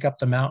wanted to hike up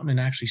the mountain and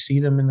actually see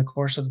them in the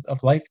course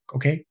of life,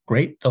 okay,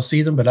 great, they'll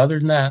see them. But other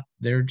than that,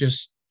 they're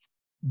just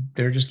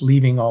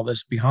leaving all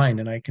this behind.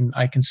 And I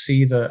can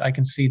see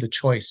the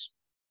choice.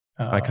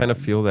 I kind of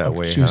feel that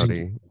way, choosing.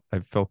 Howdie.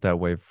 I've felt that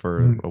way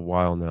for a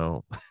while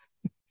now.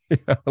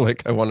 Yeah,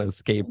 like I want to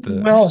escape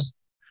the. Well,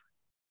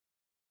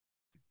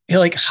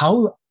 like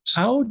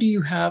how do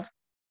you have?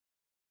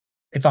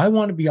 If I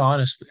want to be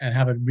honest and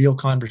have a real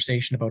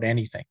conversation about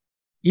anything,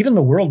 even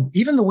the world,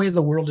 even the way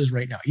the world is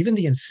right now, even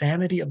the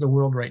insanity of the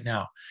world right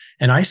now,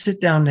 and I sit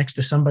down next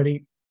to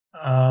somebody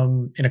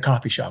in a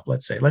coffee shop,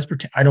 let's say, let's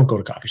pretend I don't go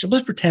to coffee shop.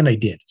 Let's pretend I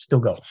did still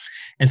go.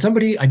 And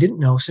somebody I didn't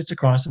know sits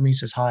across from me,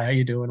 says, "Hi, how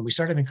you doing?" And we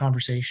start having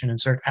conversation and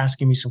start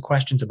asking me some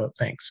questions about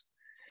things.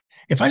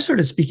 If I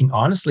started speaking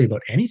honestly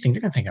about anything,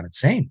 they're going to think I'm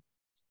insane.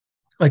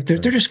 Like they're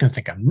just going to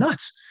think I'm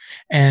nuts,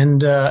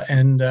 and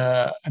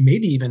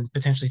maybe even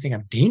potentially think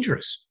I'm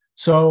dangerous.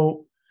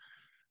 So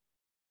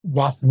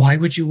why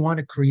would you want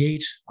to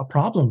create a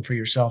problem for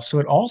yourself? So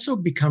it also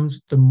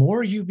becomes, the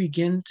more you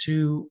begin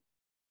to,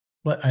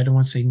 but I don't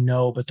want to say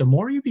no, but the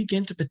more you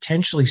begin to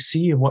potentially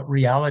see what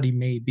reality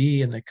may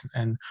be,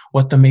 and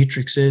what the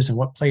matrix is, and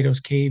what Plato's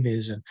cave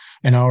is,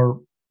 and our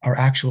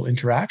actual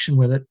interaction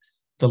with it,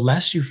 the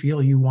less you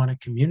feel you want to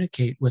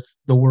communicate with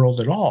the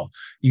world at all.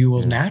 You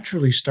will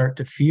naturally start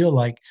to feel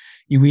like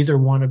you either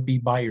want to be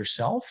by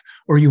yourself,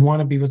 or you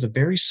want to be with a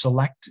very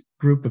select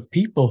group of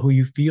people who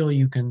you feel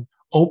you can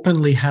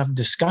openly have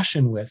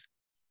discussion with.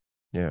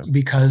 Yeah.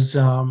 Because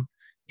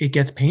it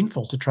gets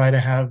painful to try to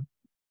have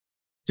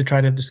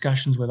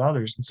discussions with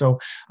others. And so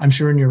I'm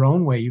sure in your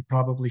own way, you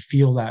probably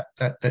feel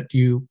that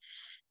you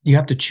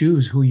have to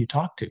choose who you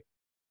talk to.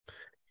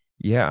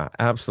 Yeah,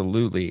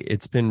 absolutely.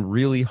 It's been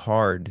really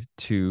hard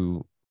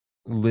to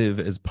live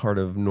as part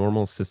of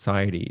normal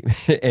society.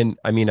 And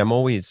I mean, I'm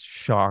always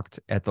shocked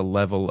at the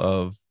level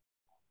of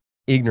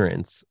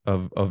ignorance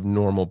of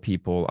normal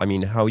people. I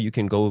mean, how you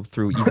can go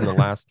through even the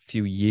last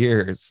few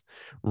years,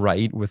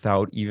 right,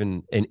 without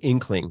even an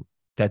inkling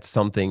that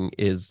something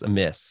is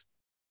amiss.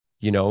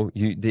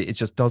 It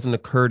just doesn't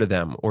occur to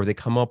them, or they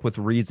come up with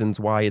reasons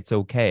why it's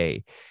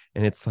okay.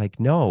 And it's like,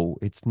 no,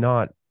 it's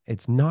not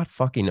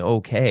fucking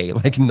okay.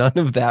 Like none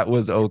of that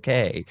was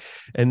okay.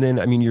 And then,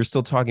 I mean, you're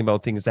still talking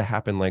about things that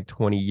happened like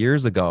 20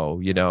 years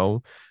ago,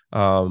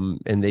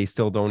 and they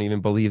still don't even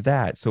believe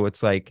that. So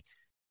it's like,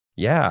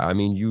 yeah, I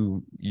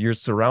mean, you're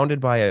surrounded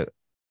by a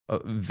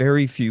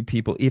very few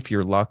people, if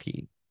you're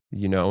lucky,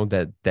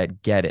 that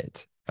get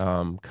it.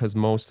 Because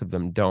most of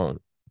them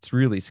don't. It's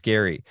really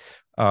scary.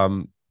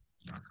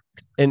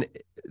 And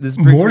this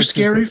brings More me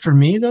scary for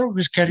me, though,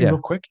 just getting yeah.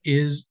 real quick,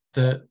 is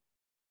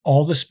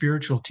all the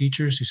spiritual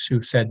teachers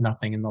who've said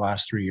nothing in the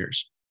last 3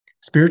 years.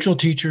 Spiritual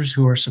teachers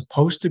who are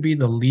supposed to be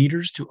the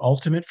leaders to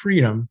ultimate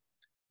freedom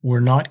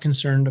were not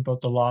concerned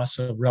about the loss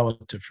of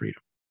relative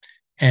freedom.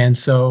 And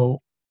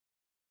so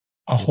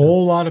a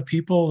whole lot of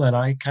people that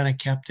I kind of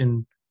kept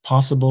in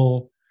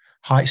possible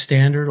high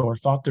standard, or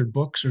thought their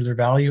books or their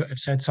value, have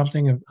said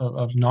something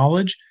of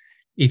knowledge.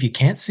 If you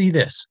can't see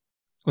this,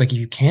 like if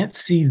you can't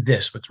see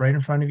this, what's right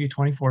in front of you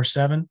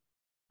 24/7, as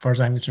far as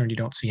I'm concerned, you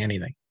don't see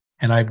anything.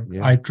 And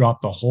Yeah. I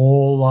dropped a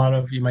whole lot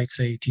of, you might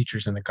say,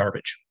 teachers in the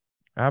garbage.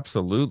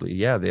 Absolutely.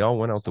 Yeah, they all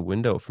went out the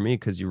window for me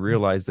because you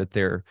realize that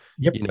they're,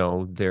 Yep.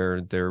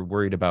 they're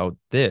worried about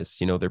this,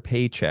 their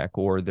paycheck,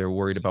 or they're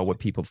worried about what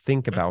people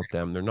think about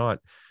them. They're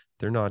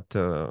not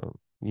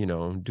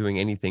doing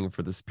anything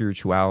for the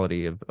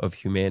spirituality of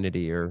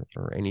humanity or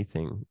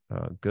anything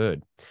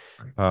good.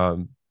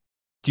 Um,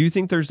 do you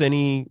think there's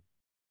any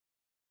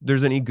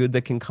good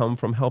that can come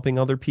from helping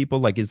other people?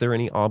 Like, is there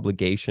any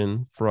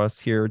obligation for us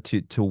here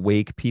to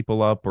wake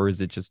people up, or is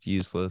it just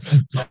useless?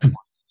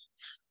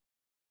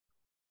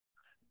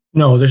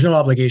 No, there's no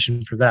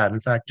obligation for that.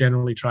 In fact,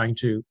 generally trying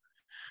to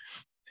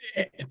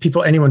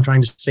anyone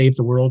trying to save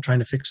the world, trying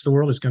to fix the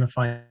world, is going to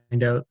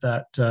find out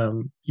that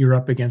you're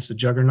up against a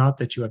juggernaut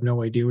that you have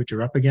no idea what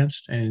you're up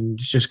against, and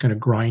it's just going to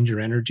grind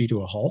your energy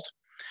to a halt.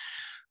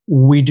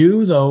 We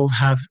do, though,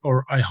 have,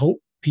 or I hope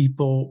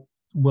people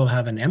will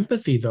have an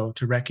empathy, though,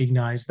 to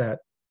recognize that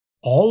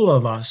all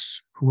of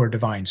us who are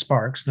divine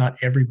sparks, not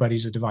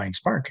everybody's a divine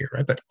spark here,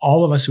 right? But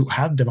all of us who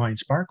have divine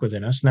spark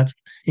within us, and that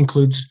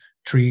includes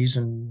trees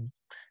and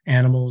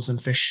animals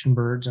and fish and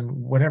birds and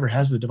whatever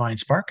has the divine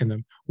spark in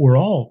them, we're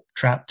all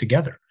trapped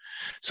together.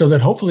 So that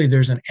hopefully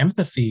there's an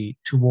empathy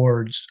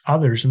towards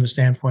others from the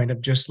standpoint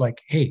of just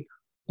like, hey,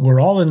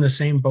 we're all in the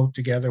same boat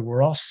together.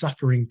 We're all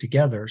suffering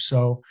together.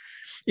 So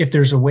if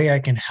there's a way I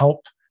can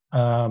help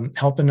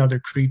another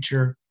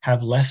creature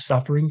have less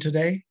suffering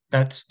today,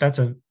 that's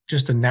a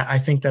just a I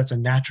think that's a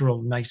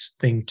natural, nice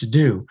thing to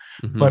do.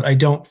 Hmm. But I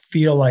don't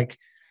feel like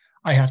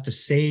I have to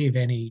save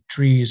any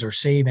trees or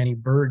save any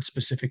birds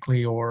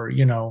specifically, or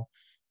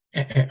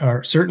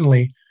or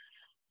certainly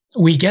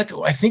we get.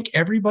 I think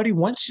everybody,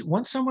 once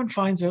someone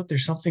finds out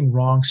there's something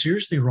wrong,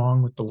 seriously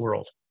wrong with the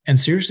world, and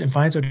seriously and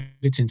finds out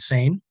it's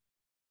insane,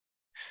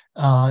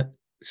 uh,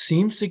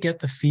 seems to get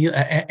the feel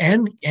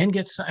and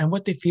gets, and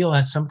what they feel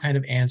has some kind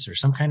of answer,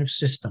 some kind of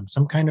system,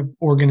 some kind of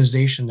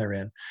organization they're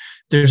in.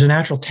 There's a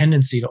natural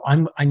tendency to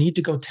I need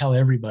to go tell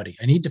everybody.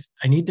 I need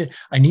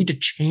to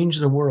change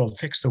the world,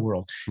 fix the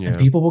world. And Yeah.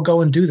 people will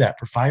go and do that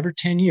for 5 or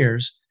 10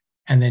 years,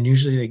 and then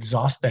usually they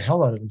exhaust the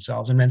hell out of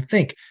themselves. And then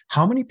think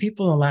how many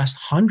people in the last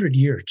 100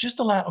 years, just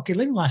the last, okay,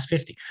 leave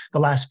the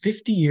last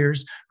 50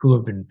 years, who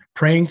have been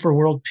praying for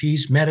world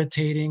peace,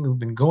 meditating, who've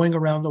been going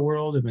around the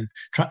world, have been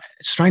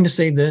trying to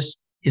save this.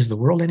 Is the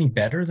world any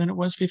better than it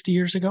was 50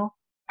 years ago?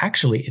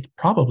 Actually, it's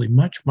probably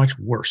much, much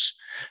worse.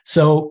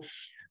 So,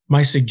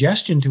 my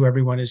suggestion to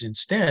everyone is,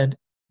 instead,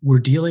 we're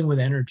dealing with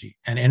energy,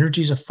 and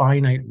energy is a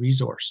finite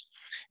resource.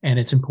 And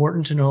it's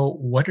important to know,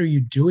 what are you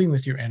doing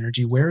with your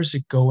energy? Where is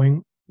it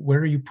going?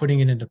 Where are you putting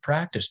it into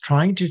practice?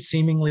 Trying to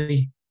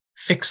seemingly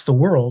fix the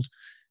world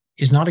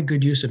is not a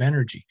good use of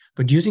energy,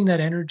 but using that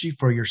energy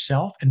for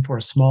yourself and for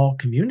a small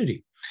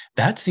community,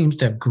 that seems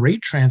to have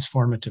great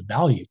transformative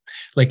value.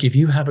 Like if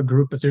you have a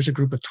group, if there's a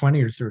group of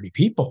 20 or 30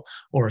 people,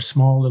 or a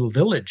small little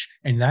village,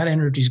 and that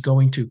energy is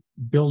going to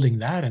building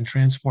that and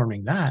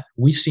transforming that,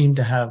 we seem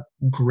to have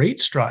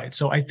great strides.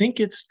 So I think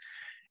it's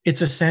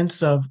a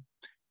sense of,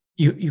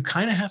 you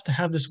kind of have to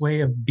have this way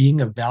of being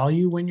of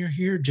value when you're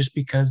here, just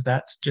because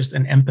that's just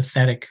an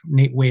empathetic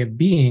way of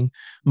being.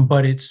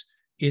 But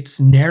it's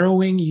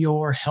narrowing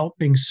your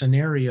helping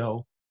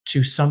scenario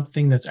to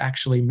something that's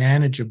actually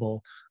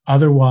manageable.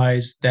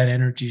 Otherwise, that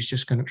energy is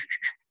just going to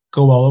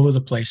go all over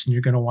the place, and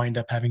you're going to wind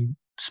up having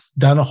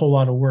done a whole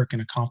lot of work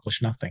and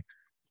accomplished nothing.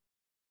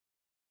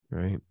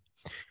 Right.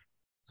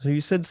 So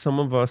you said some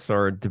of us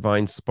are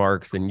divine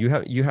sparks, and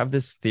you have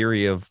this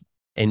theory of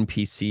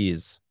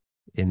NPCs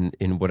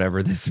in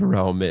whatever this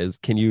realm is.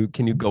 Can you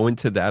go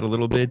into that a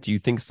little bit? Do you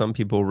think some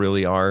people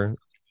really are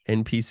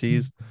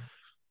NPCs?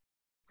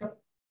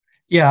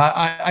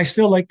 Yeah, I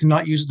still like to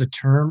not use the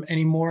term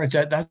anymore.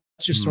 That's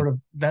just Mhm. sort of,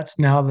 that's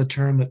now the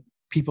term that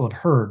people have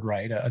heard,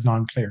 right? A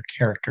non-player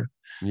character,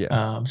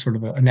 Yeah. sort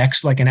of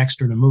like an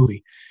extra in a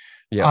movie.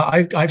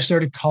 Yeah. I've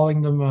started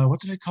calling them, what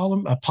did I call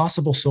them?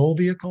 Possible soul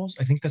vehicles.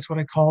 I think that's what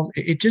I called.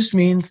 It just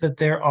means that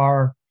there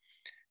are,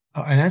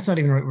 and that's not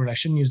even the right word. I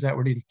shouldn't use that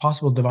word. Even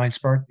possible divine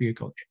spark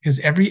vehicle, because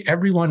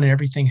everyone and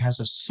everything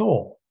has a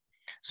soul.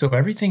 So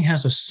everything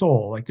has a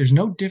soul. Like there's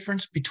no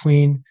difference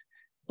between,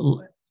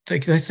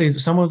 like, let's say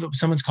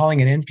someone's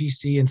calling an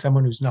NPC and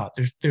someone who's not.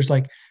 There's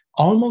like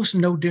almost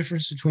no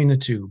difference between the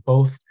two.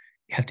 Both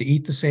have to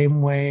eat the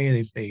same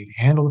way. They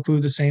handle the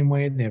food the same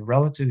way. They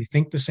relatively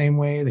think the same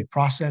way. They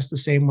process the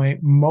same way,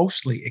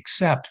 mostly,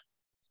 except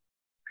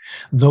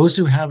those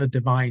who have a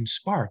divine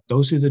spark,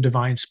 those who the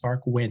divine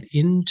spark went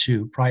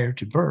into prior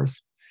to birth,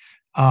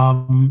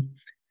 um,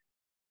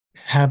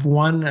 have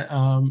one,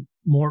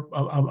 more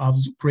of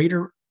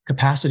greater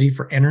capacity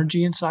for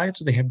energy inside.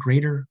 So they have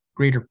greater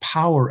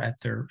power at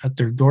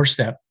their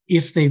doorstep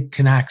if they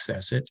can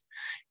access it,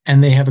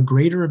 and they have a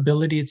greater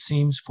ability, it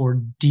seems,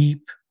 for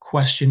deep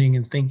questioning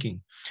and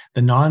thinking.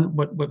 The non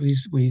what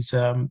these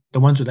the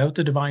ones without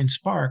the divine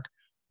spark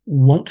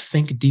won't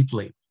think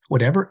deeply.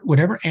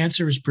 whatever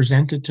answer is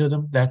presented to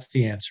them, that's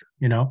the answer.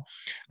 Oh,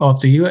 if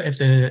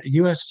the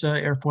U.S.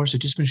 Air Force had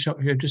just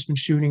been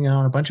shooting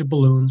on a bunch of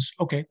balloons,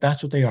 okay,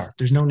 that's what they are.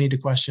 There's no need to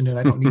question it.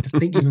 I don't need to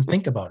even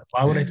think about it.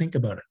 Why would I think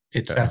about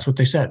it? That's what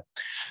they said.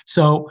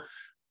 So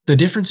the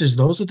difference is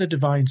those with the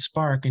divine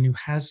spark and who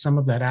has some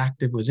of that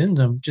active within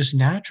them just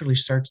naturally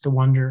starts to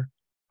wonder,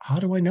 how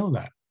do I know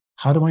that?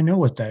 How do I know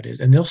what that is?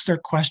 And they'll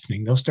start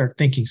questioning, they'll start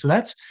thinking. So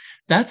that's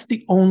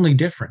the only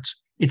difference.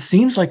 It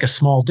seems like a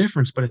small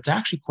difference, but it's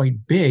actually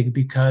quite big,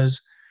 because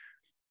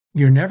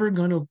you're never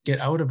going to get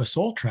out of a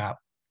soul trap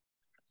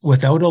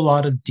without a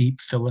lot of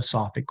deep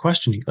philosophic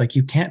questioning. Like,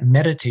 you can't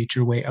meditate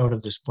your way out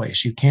of this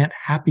place. You can't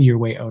happy your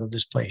way out of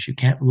this place. You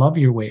can't love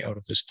your way out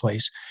of this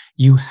place.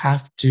 You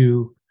have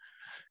to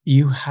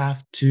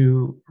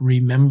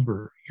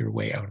remember your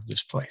way out of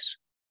this place.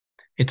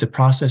 It's a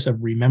process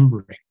of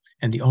remembering.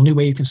 And the only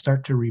way you can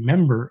start to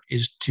remember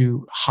is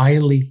to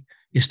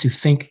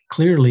think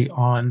clearly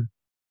on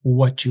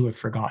what you have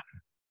forgotten.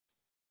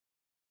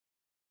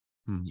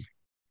 And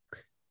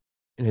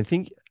I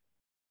think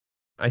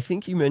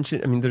you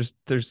mentioned, I mean,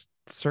 there's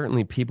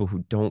certainly people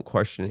who don't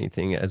question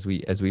anything, as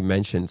we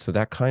mentioned. So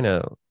that kind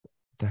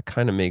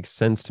of makes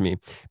sense to me.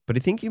 But I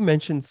think you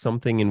mentioned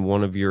something in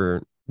one of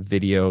your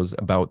videos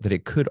about that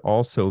it could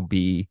also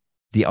be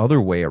the other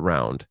way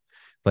around.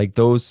 Like,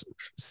 those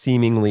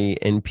seemingly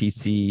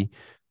NPC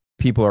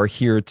people are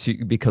here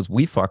because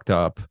we fucked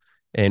up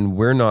and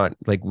we're not,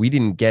 like, we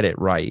didn't get it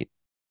right.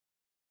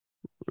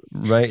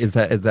 Right? Is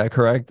that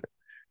correct?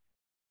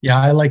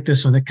 Yeah, I like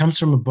this one. It comes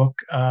from a book,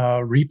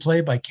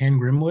 Replay by Ken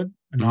Grimwood,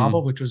 a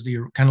novel, which was the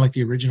kind of like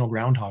the original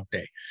Groundhog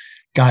Day.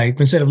 Guy,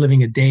 instead of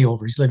living a day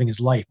over, he's living his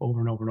life over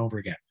and over and over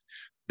again.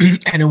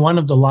 And in one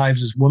of the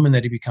lives, this woman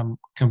that he come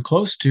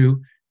close to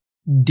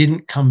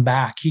didn't come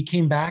back. He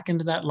came back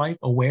into that life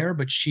aware,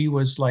 but she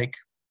was like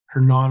her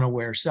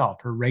non-aware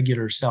self, her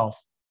regular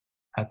self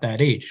at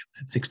that age,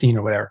 at 16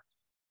 or whatever.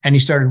 And he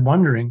started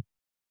wondering,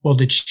 well,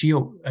 did she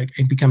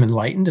become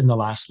enlightened in the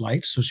last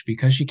life? So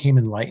because she came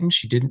enlightened,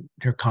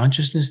 her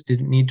consciousness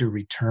didn't need to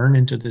return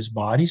into this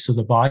body. So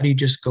the body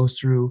just goes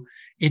through,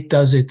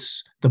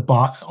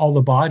 all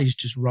the bodies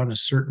just run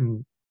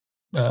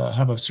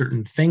have a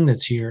certain thing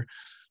that's here.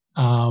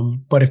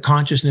 But if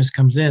consciousness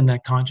comes in,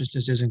 that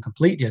consciousness isn't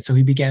complete yet. So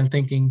he began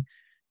thinking,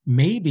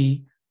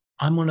 maybe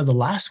I'm one of the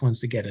last ones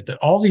to get it, that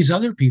all these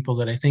other people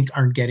that I think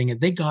aren't getting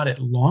it, they got it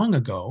long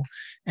ago.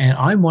 And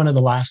I'm one of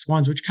the last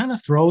ones, which kind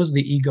of throws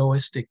the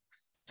egoistic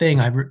thing.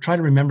 I try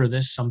to remember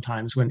this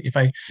sometimes if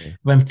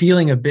I'm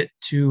feeling a bit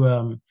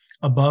too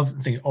above,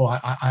 thinking, oh,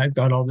 I've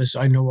got all this,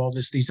 I know all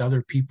this, these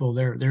other people,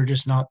 they're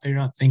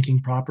not thinking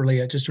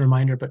properly. Just a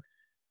reminder, but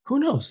who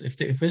knows if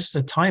this is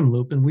a time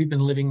loop and we've been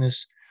living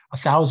this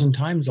 1,000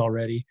 times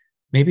already,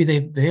 maybe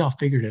they all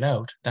figured it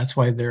out. That's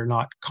why they're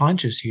not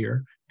conscious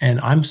here. And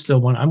I'm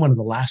one of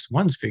the last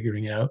ones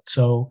figuring it out.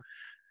 So,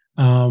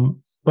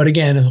 but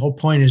again, the whole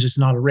point is it's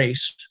not a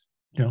race.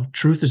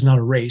 Truth is not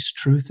a race.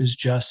 Truth is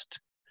just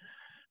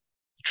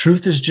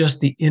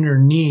the inner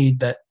need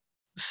that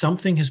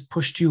something has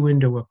pushed you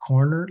into a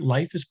corner.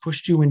 Life has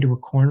pushed you into a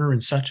corner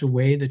in such a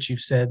way that you've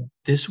said,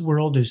 this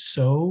world is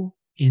so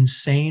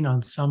insane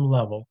on some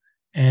level.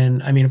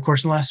 And I mean, of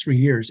course, in the last 3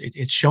 years,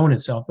 it's shown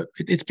itself, but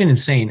it's been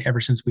insane ever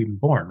since we've been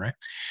born, right?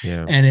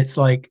 Yeah. And it's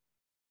like,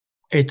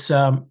 it's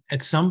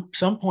at some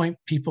point,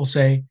 people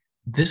say,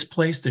 this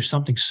place, there's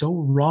something so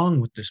wrong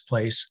with this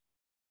place.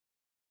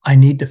 I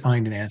need to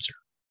find an answer.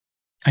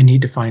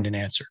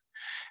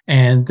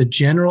 And the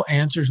general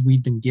answers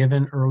we've been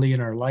given early in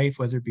our life,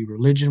 whether it be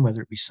religion,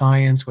 whether it be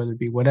science, whether it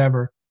be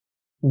whatever,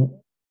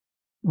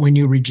 when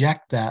you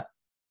reject that,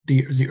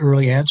 the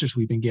early answers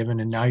we've been given,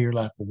 and now you're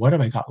left, well, what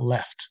have I got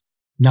left?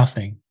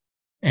 Nothing.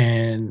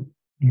 And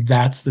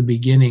that's the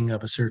beginning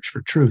of a search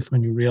for truth,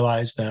 when you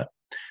realize that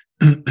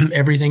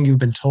everything you've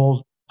been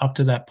told up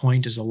to that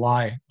point is a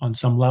lie on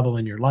some level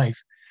in your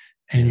life.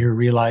 And you're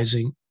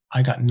realizing,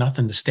 I got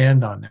nothing to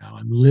stand on now.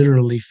 I'm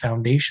literally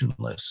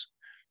foundationless.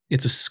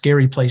 It's a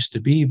scary place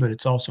to be, but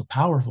it's also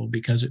powerful,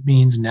 because it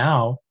means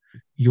now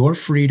you're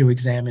free to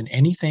examine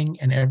anything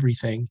and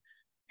everything.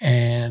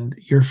 And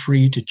you're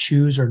free to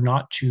choose or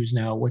not choose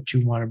now what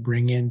you want to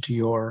bring into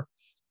your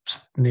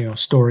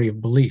story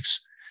of beliefs.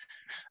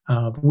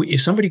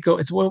 If somebody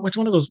it's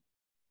one of those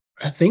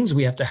things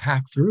we have to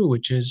hack through,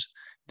 which is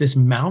this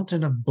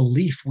mountain of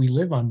belief we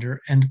live under,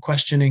 and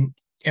questioning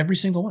every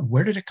single one.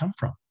 Where did it come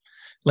from?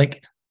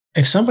 Like,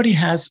 if somebody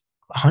has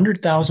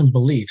 100,000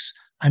 beliefs,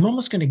 I'm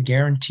almost going to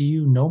guarantee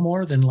you no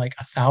more than like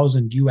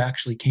 1,000 you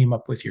actually came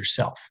up with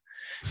yourself.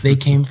 They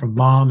came from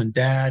mom and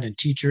dad and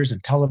teachers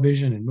and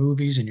television and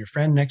movies and your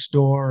friend next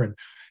door. And,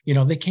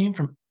 they came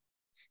from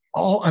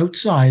all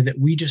outside that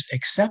we just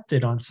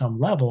accepted on some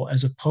level,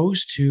 as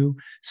opposed to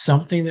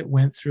something that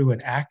went through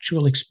an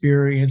actual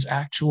experience,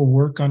 actual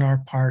work on our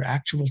part,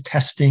 actual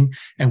testing.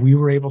 And we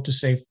were able to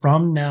say,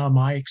 from now,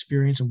 my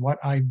experience and what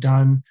I've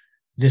done,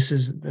 this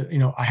is,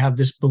 I have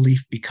this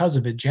belief because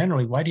of it.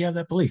 Generally, why do you have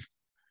that belief?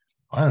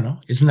 I don't know.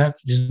 Isn't that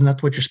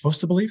what you're supposed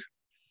to believe?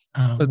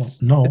 Well,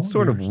 It's no,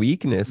 sort of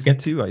weakness get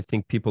too. I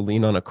think people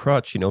lean on a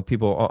crutch.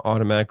 People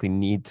automatically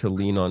need to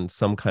lean on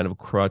some kind of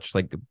crutch,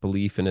 like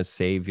belief in a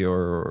savior,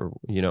 or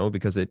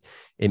because it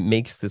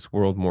makes this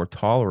world more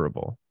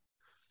tolerable.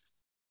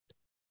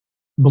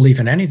 belief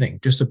in anything,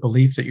 just a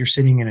belief that you're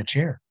sitting in a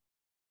chair,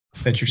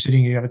 that you're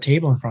sitting, you have a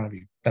table in front of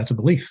you. That's a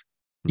belief.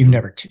 Hmm.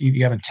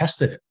 You haven't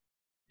tested it,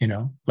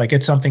 like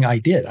it's something I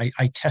did.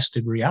 I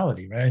tested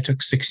reality, right? I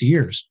took 6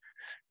 years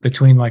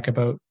between like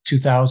about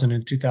 2000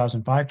 and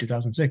 2005,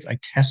 2006. I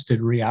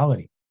tested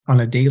reality on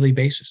a daily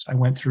basis. I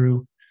went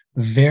through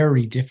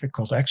very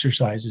difficult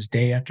exercises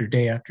day after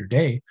day after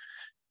day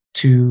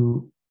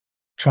to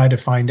try to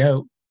find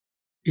out,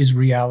 is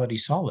reality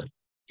solid?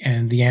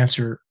 And the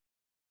answer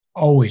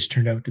always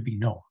turned out to be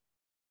no.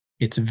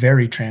 It's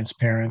very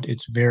transparent.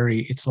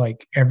 It's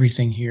like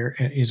everything here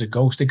is a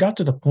ghost. It got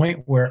to the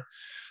point where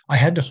I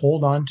had to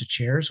hold on to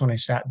chairs when I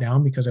sat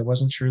down because I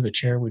wasn't sure the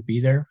chair would be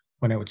there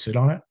when I would sit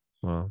on it.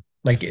 Wow.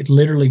 Like it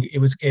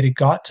had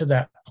got to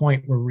that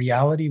point where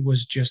reality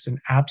was just an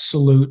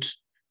absolute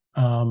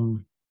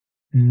um,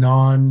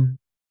 non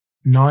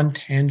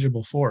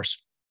non-tangible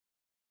force.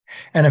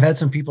 And I've had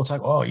some people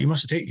talk, oh,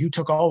 you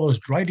took all those,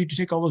 why did you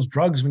take all those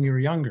drugs when you were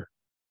younger?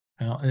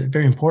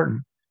 Very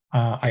important.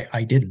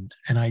 I didn't,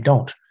 and I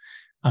don't.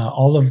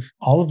 All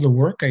of the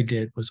work I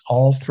did was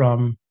all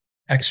from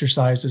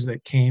exercises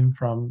that came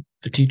from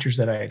the teachers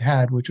that I had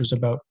had, which was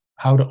about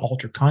how to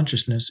alter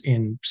consciousness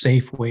in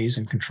safe ways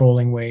and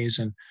controlling ways,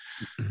 and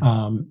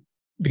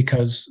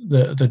because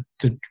the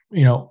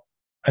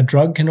a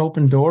drug can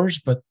open doors,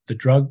 but the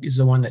drug is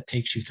the one that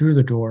takes you through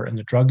the door, and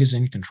the drug is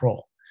in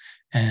control.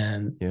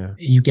 And Yeah.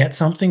 you get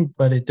something,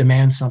 but it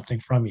demands something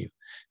from you.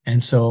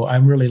 And so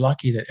I'm really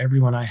lucky that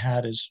everyone I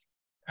had as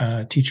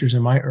teachers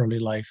in my early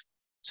life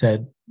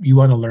said, you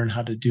want to learn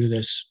how to do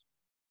this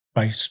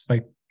by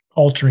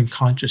altering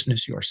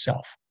consciousness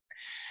yourself.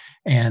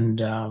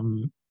 And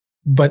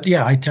but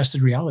yeah, I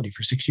tested reality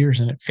for 6 years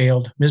and it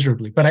failed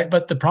miserably.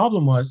 But the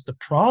problem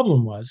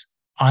was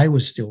I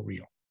was still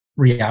real.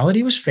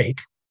 Reality was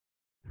fake,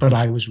 but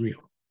I was real.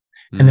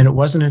 And then Mm. it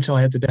wasn't until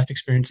I had the death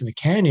experience in the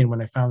canyon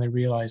when I finally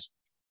realized,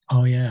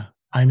 oh yeah,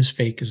 I'm as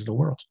fake as the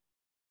world.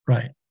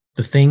 Right.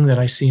 The thing that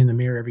I see in the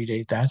mirror every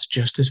day, that's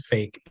just as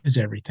fake as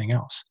everything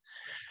else.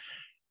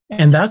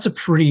 And that's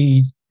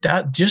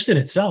that just in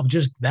itself,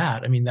 just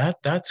that, I mean,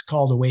 that's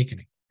called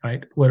awakening,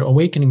 right? What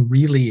awakening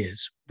really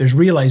is, there's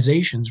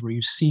realizations where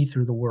you see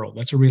through the world.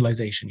 That's a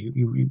realization.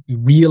 You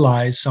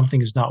realize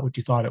something is not what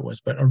you thought it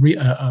was. But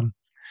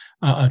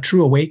a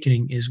true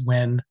awakening is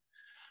when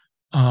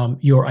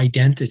your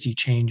identity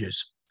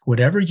changes.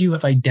 Whatever you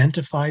have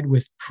identified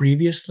with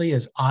previously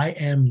as I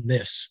am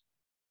this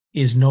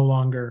is no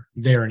longer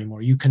there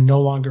anymore. You can no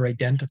longer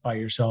identify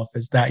yourself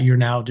as that. You're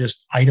now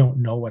just, I don't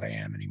know what I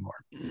am anymore.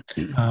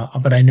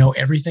 But I know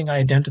everything I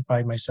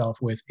identified myself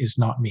with is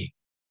not me.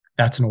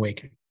 That's an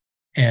awakening.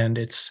 And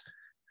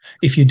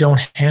if you don't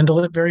handle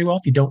it very well,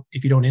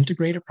 if you don't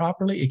integrate it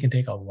properly, it can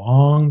take a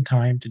long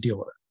time to deal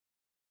with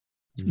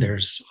it. Mm.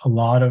 There's a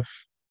lot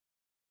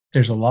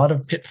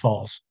of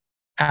pitfalls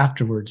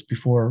afterwards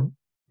before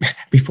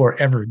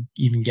ever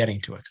even getting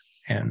to it.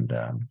 And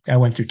I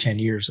went through 10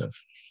 years of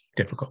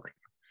difficulty.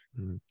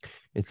 Mm.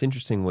 It's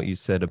interesting what you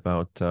said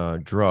about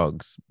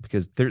drugs,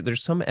 because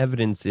there's some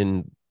evidence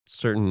in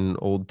certain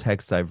old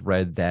texts I've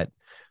read that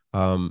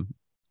um,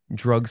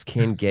 drugs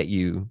can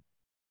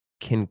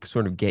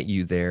sort of get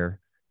you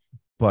there,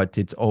 but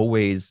there's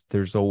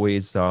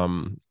always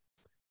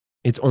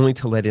it's only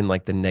to let in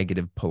like the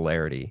negative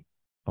polarity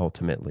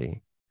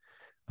ultimately.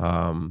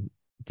 Um,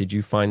 did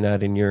you find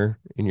that in your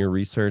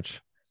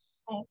research?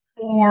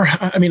 Or,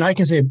 I mean, I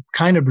can say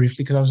kind of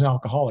briefly because I was an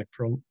alcoholic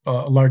for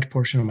a large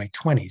portion of my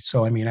 20s.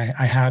 So, I mean,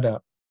 I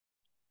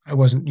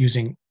wasn't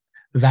using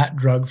that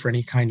drug for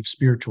any kind of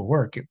spiritual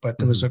work, but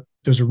there was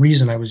Mhm. a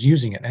reason I was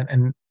using it.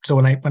 And so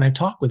when I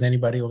talk with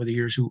anybody over the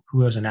years who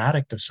was an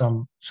addict of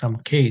some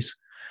case,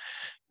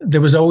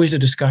 there was always a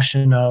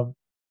discussion of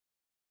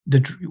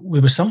it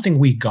was something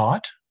we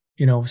got,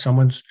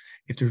 someone's,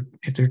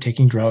 if they're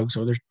taking drugs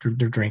or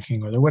they're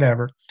drinking or they're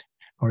whatever,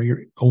 or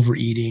you're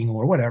overeating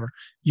or whatever,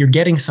 you're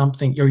getting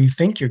something, or you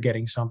think you're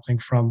getting something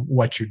from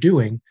what you're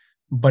doing.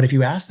 But if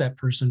you ask that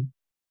person,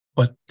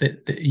 but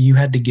you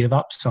had to give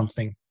up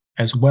something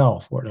as well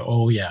for it.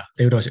 Oh yeah,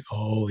 they would always say,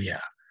 oh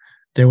yeah,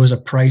 there was a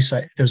price.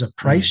 There's a Mm.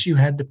 price you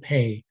had to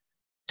pay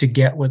to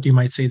get what you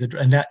might say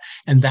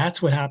and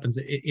that's what happens.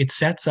 It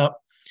sets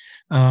up.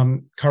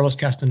 Carlos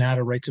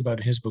Castaneda writes about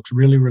in his books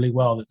really, really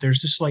well that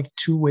there's this like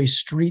two-way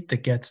street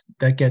that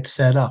gets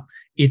set up.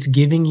 It's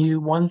giving you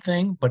one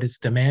thing, but it's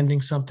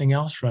demanding something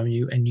else from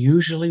you. And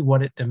usually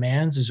what it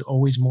demands is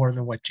always more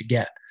than what you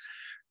get.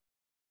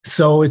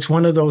 So it's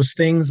one of those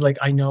things, like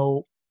I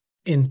know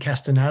in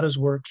Castaneda's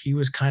work, he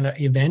was kind of,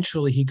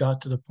 eventually he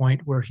got to the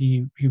point where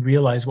he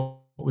realized what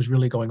was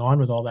really going on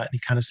with all that. And he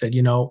kind of said,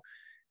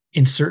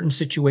 in certain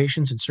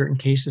situations, in certain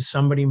cases,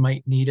 somebody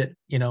might need it,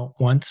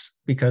 once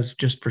because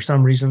just for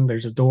some reason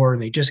there's a door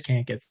and they just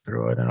can't get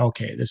through it. And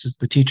okay, this is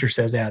the teacher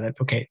says that,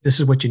 okay, this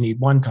is what you need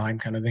one time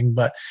kind of thing.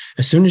 But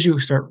as soon as you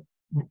start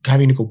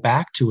having to go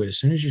back to it, as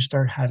soon as you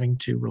start having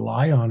to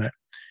rely on it,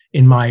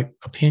 in my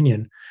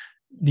opinion,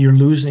 you're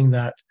losing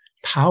that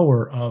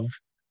power of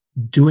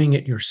doing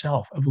it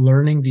yourself, of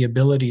learning the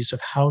abilities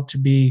of how to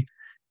be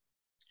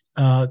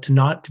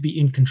to be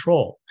in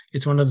control.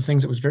 It's one of the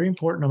things that was very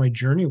important on my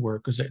journey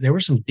work, was that there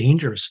was some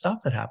dangerous stuff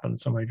that happened in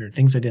some of my journey,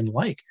 things I didn't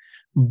like.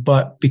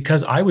 But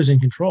because I was in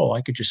control,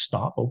 I could just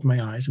stop, open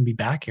my eyes, and be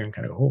back here and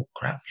kind of, oh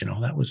crap,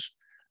 that was,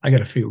 I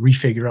got to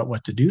refigure out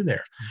what to do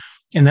there.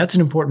 And that's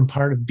an important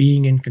part of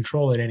being in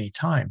control at any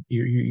time.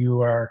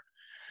 You are,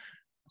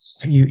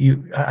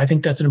 I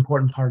think that's an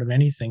important part of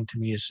anything to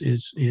me,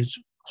 is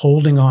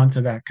holding on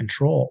to that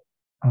control.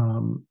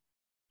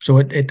 So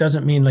it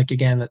doesn't mean, like,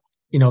 again, that,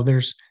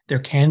 there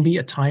can be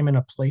a time and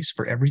a place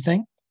for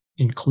everything,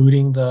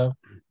 including the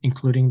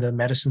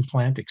medicine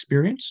plant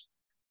experience.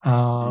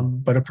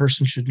 But a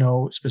person should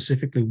know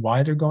specifically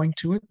why they're going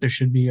to it. There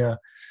should be a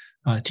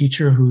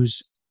teacher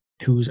who's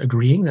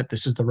agreeing that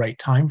this is the right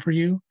time for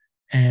you,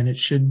 and it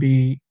should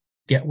be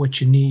get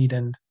what you need,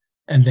 and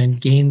then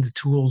gain the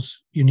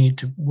tools you need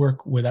to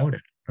work without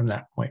it from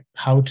that point.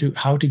 How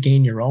to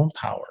gain your own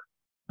power.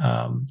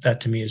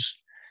 That to me is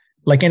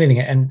like anything.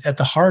 And at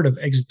the heart of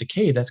Exit the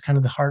Cave, that's kind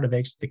of the heart of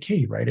Exit the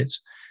Cave, right?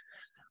 It's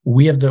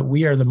we are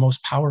the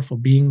most powerful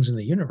beings in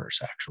the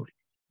universe, actually.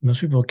 Most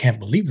people can't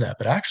believe that,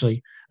 but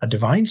actually a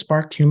divine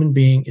sparked human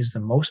being is the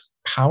most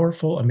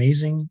powerful,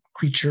 amazing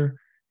creature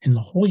in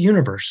the whole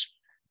universe.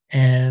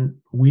 And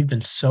we've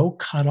been so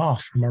cut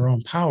off from our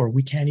own power,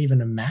 we can't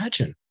even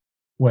imagine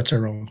what's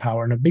our own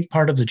power. And a big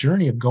part of the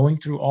journey of going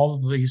through all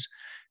of these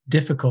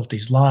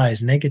difficulties,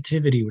 lies,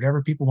 negativity,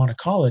 whatever people want to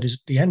call it,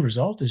 is the end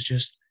result is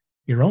just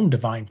your own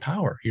divine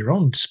power, your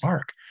own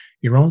spark,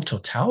 your own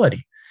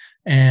totality.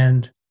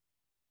 And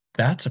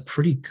that's a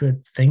pretty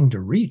good thing to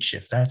reach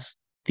if that's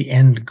the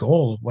end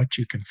goal of what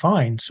you can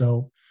find.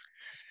 So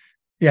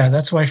yeah,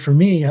 that's why for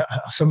me,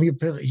 some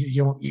people,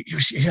 you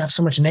have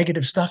so much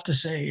negative stuff to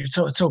say. It's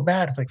so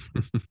bad. It's like,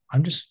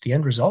 I'm just, the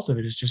end result of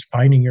it is just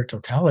finding your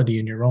totality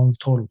and your own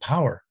total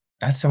power.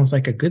 That sounds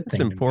like a good That's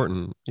thing.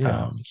 important.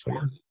 Yeah.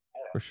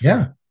 For sure.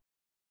 Yeah.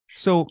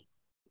 So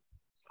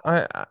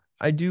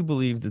I do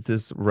believe that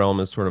this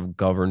realm is sort of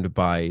governed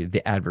by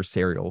the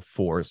adversarial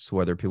force,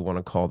 whether people want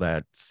to call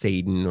that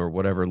Satan or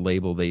whatever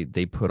label they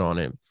put on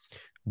it.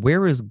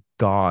 Where is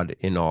God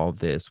in all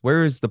this?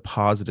 Where is the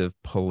positive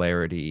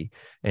polarity?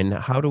 And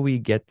how do we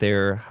get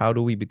there? How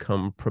do we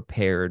become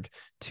prepared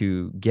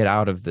to get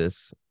out of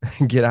this,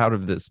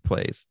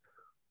 place?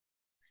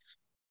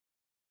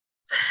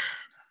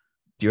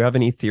 Do you have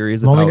any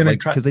theories about, like,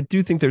 because I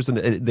do think there's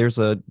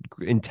a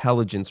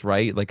intelligence,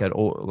 right? Like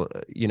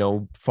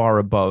far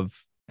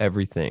above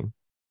everything.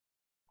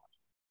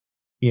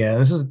 Yeah,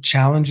 this is a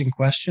challenging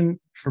question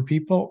for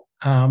people.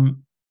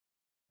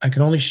 I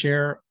can only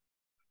share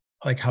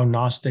like how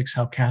Gnostics,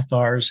 how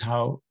Cathars,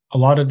 how a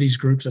lot of these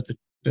groups that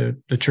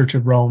the Church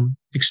of Rome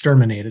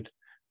exterminated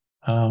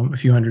a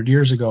few hundred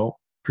years ago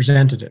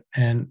presented it.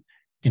 And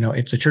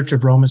if the Church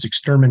of Rome is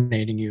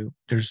exterminating you,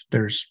 there's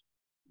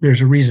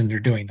a reason they're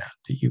doing that.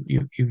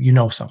 You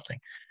know something,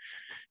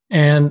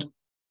 and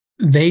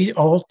they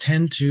all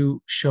tend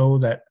to show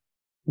that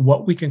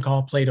what we can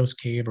call Plato's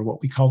cave, or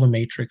what we call the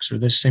matrix, or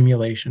this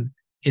simulation,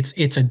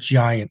 it's a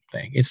giant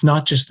thing. It's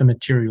not just the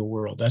material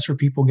world. That's where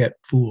people get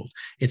fooled.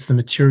 It's the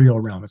material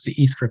realm. It's the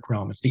etheric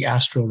realm. It's the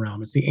astral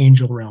realm. It's the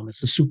angel realm.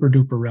 It's the super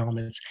duper realm.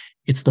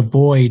 It's the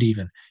void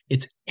even.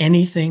 It's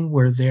anything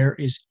where there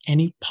is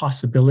any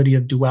possibility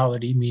of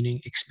duality, meaning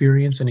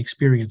experience and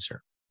experiencer.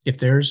 If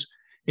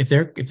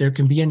there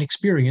can be an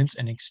experience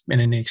and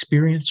an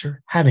experiencer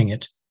having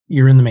it,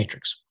 you're in the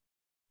matrix.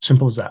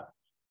 Simple as that.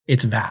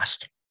 It's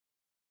vast.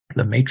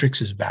 The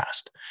matrix is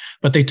vast.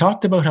 But they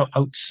talked about how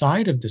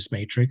outside of this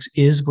matrix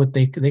is what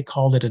they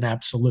called it an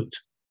absolute.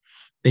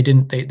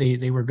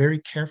 They were very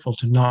careful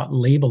to not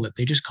label it.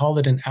 They just called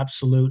it an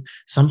absolute.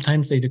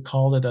 Sometimes they did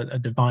call it a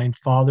divine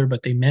father,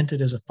 but they meant it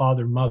as a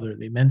father mother.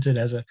 They meant it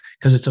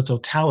because it's a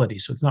totality.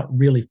 So it's not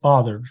really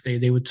father.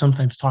 They would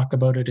sometimes talk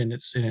about it in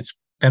its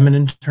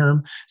feminine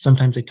term.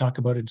 Sometimes they talk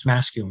about its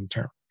masculine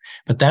term.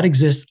 But that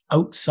exists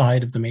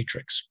outside of the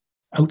matrix,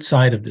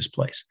 outside of this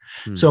place.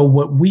 So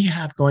what we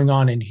have going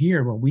on in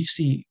here, when we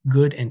see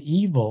good and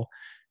evil,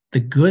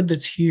 the good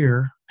that's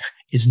here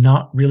is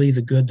not really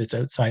the good that's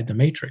outside the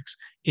matrix.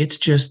 It's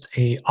just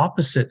a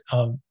opposite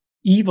of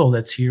evil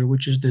that's here,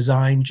 which is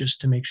designed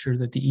just to make sure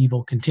that the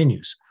evil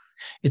continues.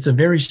 It's a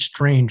very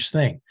strange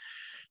thing.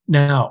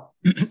 Now,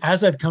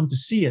 as I've come to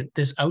see it,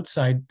 this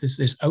outside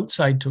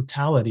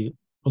totality,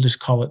 we'll just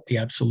call it the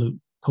absolute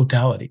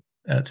totality,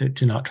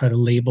 to not try to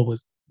label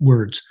with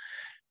words.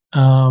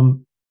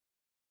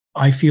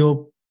 I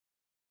feel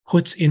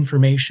gets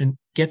information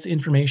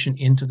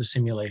into the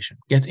simulation,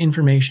 gets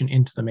information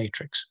into the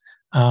matrix.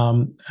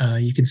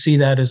 You can see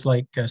that as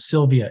like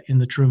Sylvia in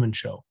the Truman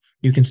Show.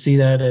 You can see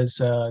that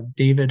as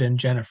David and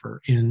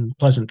Jennifer in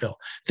Pleasantville.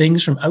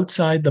 Things from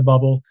outside the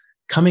bubble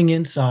coming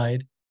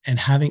inside and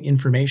having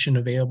information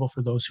available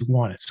for those who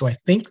want it. So I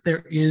think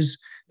there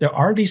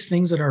are these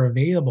things that are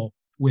available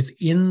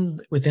within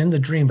the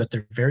dream, but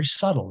they're very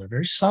subtle. They're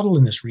very subtle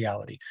in this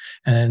reality,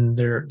 and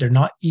they're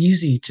not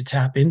easy to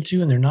tap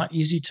into, and they're not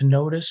easy to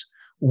notice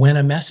when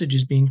a message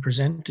is being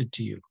presented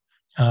to you.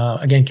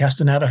 Again,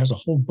 Castaneda has a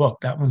whole book.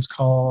 That one's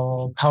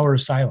called Power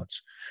of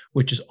Silence,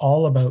 which is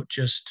all about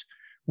just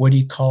what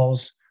he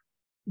calls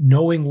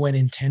knowing when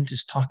intent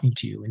is talking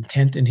to you.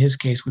 Intent in his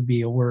case would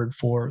be a word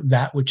for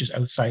that which is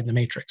outside the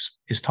matrix,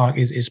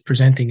 is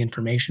presenting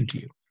information to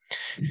you.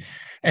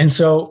 And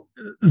so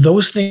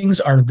those things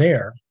are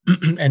there,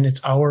 and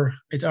it's our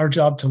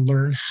job to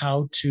learn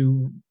how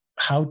to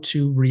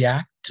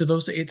react to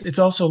those. It's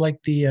also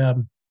like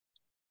the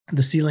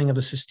ceiling of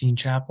the Sistine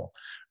Chapel,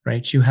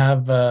 right? You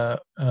have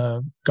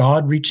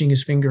God reaching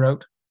his finger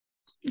out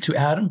to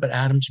Adam, but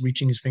Adam's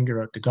reaching his finger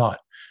out to God.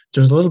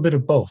 There's a little bit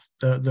of both.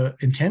 The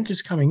intent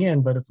is coming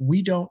in, but if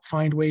we don't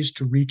find ways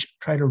to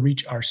try to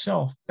reach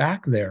ourselves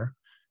back there,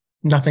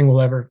 nothing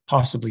will ever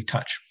possibly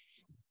touch.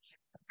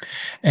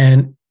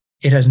 And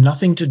it has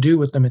nothing to do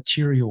with the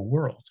material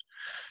world.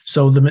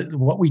 So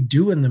what we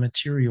do in the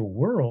material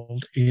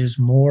world is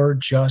more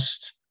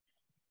just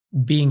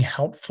being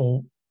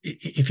helpful.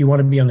 If you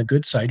want to be on the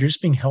good side, you're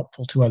just being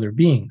helpful to other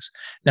beings.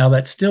 Now,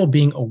 that's still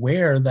being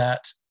aware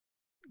that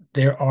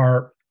there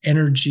are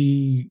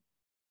energy,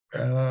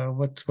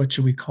 what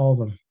should we call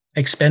them?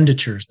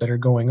 Expenditures that are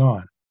going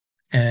on.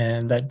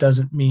 And that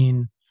doesn't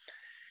mean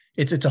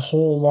it's a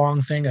whole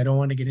long thing. I don't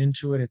want to get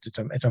into it.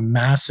 It's a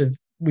massive,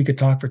 we could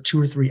talk for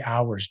 2 or 3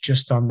 hours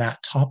just on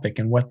that topic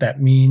and what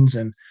that means,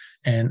 and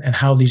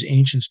how these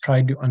ancients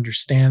tried to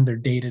understand their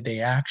day-to-day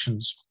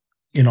actions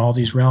in all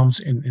these realms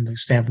from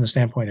the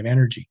standpoint of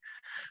energy.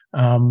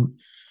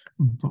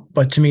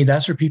 But to me,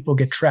 that's where people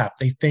get trapped.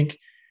 They think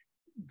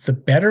the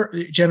better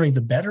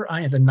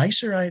I am, the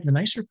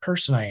nicer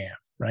person I am,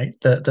 right?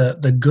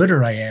 The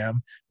gooder I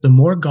am, the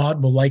more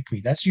God will like me.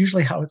 That's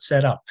usually how it's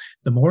set up.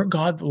 The more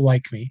God will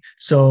like me,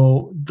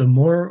 so the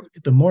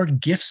more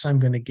gifts I'm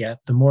going to get,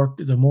 the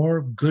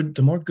more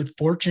good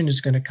fortune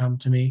is going to come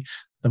to me.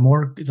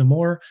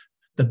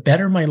 The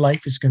better my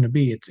life is going to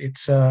be.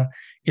 It's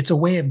a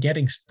way of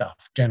getting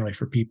stuff generally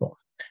for people.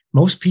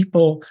 Most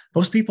people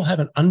have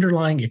an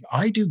underlying, if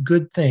I do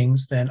good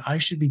things, then I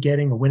should be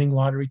getting a winning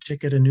lottery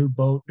ticket, a new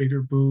boat,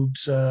 bigger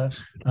boobs,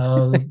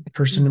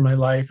 person in my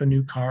life, a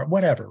new car,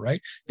 whatever,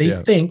 right? They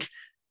think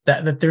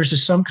that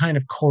there's some kind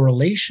of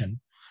correlation,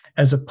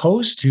 as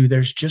opposed to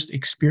there's just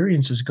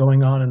experiences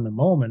going on in the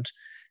moment,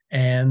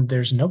 and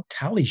there's no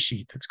tally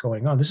sheet that's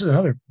going on. This is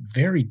another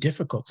very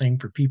difficult thing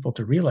for people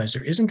to realize.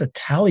 There isn't a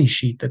tally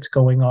sheet that's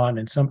going on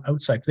in some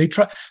outside.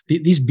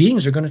 These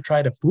beings are going to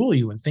try to fool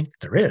you and think that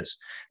there is.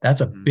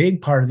 That's a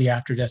big part of the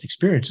after-death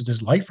experience, is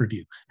this life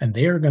review. And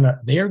they are going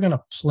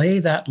to play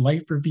that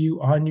life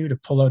review on you to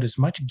pull out as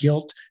much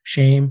guilt,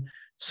 shame,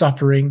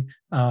 suffering,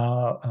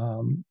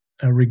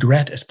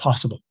 regret as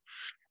possible.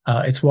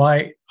 It's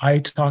why I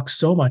talk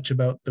so much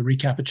about the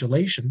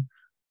recapitulation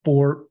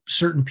for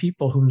certain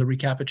people whom the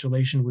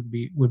recapitulation would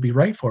be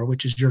right for,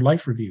 which is your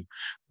life review,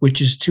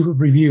 which is to have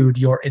reviewed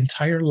your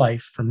entire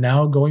life from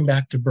now going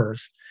back to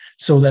birth,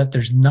 so that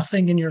there's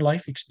nothing in your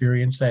life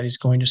experience that is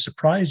going to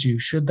surprise you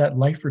should that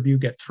life review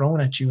get thrown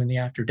at you in the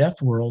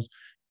after-death world.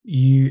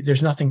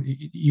 There's nothing,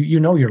 you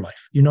know your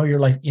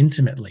life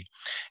intimately,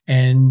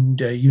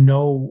 and you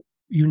know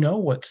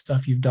what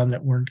stuff you've done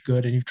that weren't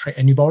good,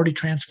 and you've already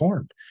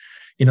transformed.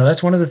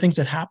 That's one of the things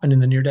that happened in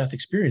the near-death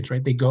experience,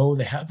 right? They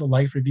have the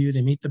life review,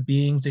 they meet the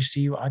beings, they see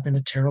you, I've been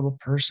a terrible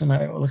person,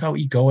 look how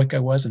egoic I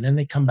was, and then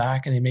they come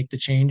back and they make the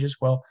changes.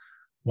 Well,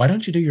 why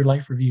don't you do your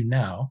life review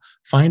now?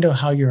 Find out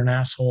how you're an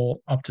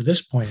asshole up to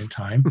this point in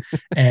time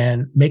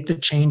and make the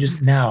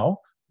changes now,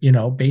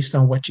 based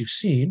on what you've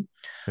seen.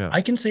 Yeah. I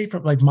can say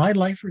from my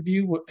life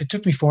review, it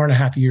took me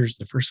 4.5 years,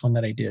 the first one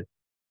that I did.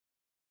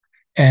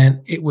 And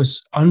it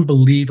was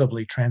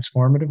unbelievably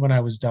transformative when I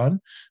was done.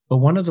 But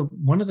one of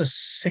the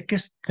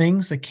sickest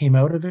things that came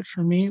out of it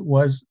for me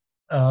was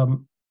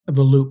the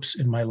loops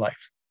in my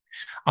life.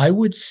 I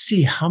would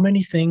see how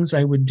many things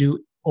I would do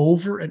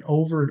over and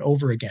over and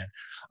over again.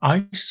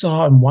 I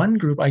saw in one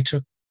group, I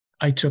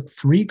took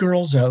 3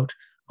 girls out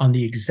on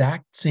the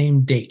exact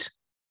same date.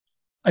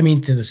 I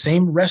mean, to the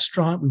same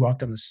restaurant. We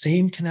walked on the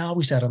same canal.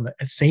 We sat on the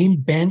same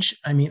bench.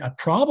 I mean,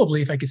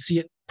 probably, if I could see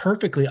it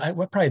perfectly, I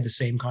would probably have the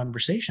same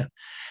conversation.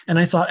 And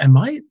I thought, am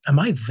I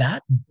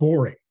that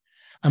boring?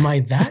 Am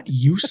I that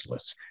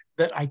useless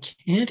that I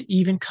can't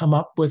even come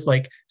up with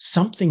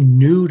something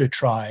new to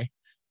try?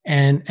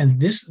 And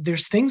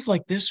there's things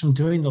like this from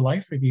doing the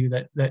life review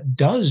that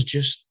does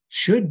just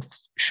should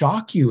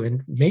shock you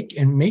and make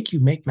you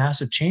make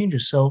massive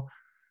changes. So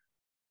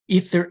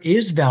if there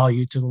is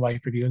value to the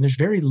life review, and there's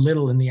very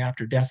little in the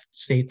after-death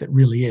state that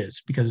really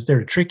is, because they're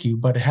to trick you,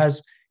 but it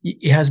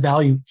has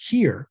value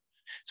here.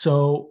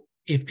 So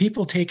if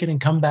people take it and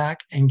come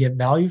back and get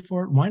value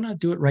for it, why not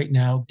do it right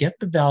now? Get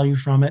the value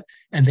from it,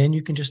 and then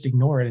you can just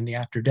ignore it in the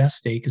after-death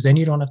state, because then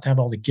you don't have to have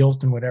all the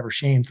guilt and whatever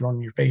shame thrown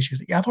in your face. You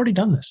say, yeah, I've already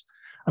done this.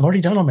 I've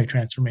already done all my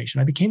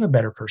transformation. I became a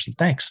better person.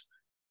 Thanks.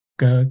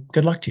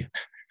 Good luck to you.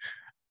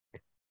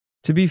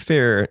 To be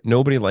fair,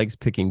 nobody likes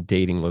picking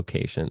dating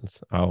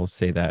locations. I'll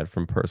say that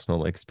from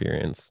personal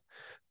experience.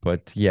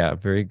 But yeah,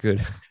 very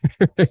good,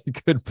 very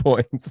good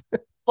points.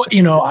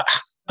 Well,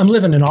 I'm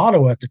living in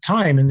Ottawa at the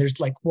time, and there's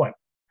like what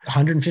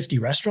 150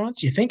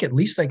 restaurants. You think at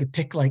least I could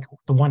pick like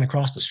the one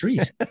across the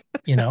street.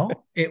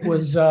 It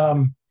was,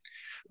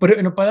 but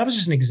that was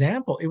just an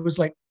example. It was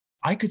like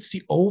I could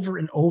see over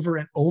and over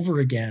and over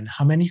again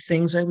how many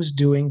things I was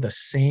doing the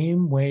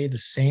same way, the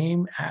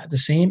same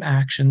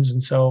actions,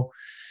 and so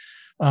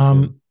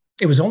Yeah.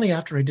 it was only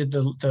after I did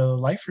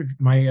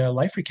my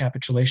life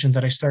recapitulation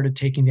that I started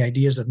taking the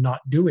ideas of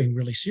not doing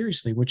really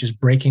seriously, which is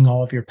breaking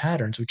all of your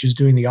patterns, which is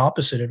doing the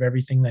opposite of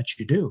everything that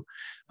you do.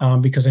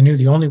 Because I knew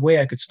the only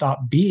way I could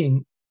stop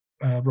being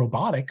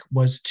robotic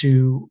was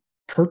to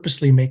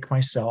purposely make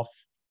myself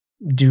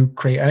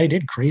I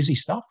did crazy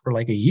stuff for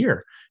like a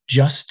year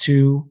just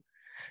to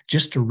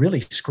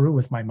really screw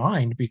with my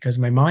mind, because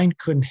my mind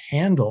couldn't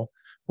handle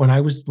when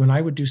I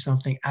would do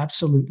something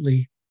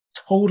absolutely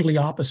totally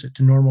opposite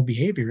to normal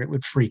behavior. It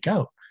would freak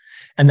out.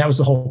 And that was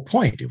the whole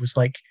point. It was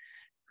like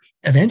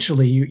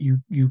eventually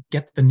you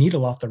get the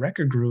needle off the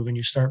record groove and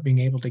you start being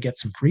able to get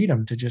some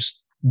freedom to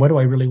just, what do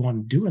I really want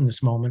to do in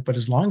this moment? But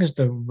as long as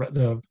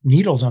the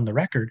needle's on the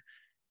record,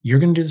 you're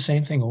going to do the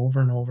same thing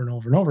over and over and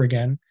over and over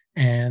again.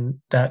 And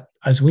that,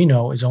 as we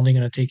know, is only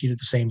going to take you to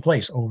the same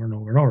place over and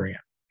over and over again.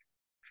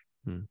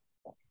 Hmm.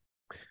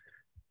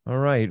 All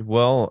right.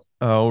 Well,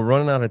 we're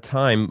running out of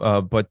time,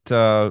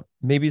 but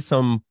maybe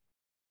some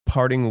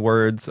parting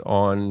words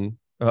on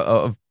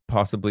of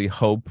possibly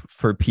hope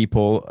for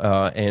people,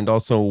 and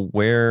also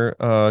where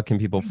can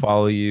people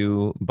follow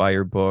you, buy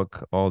your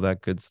book, all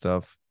that good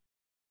stuff.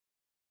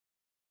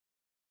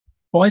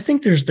 Well, I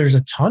think there's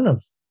a ton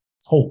of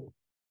hope,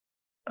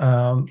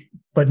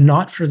 but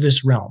not for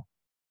this realm.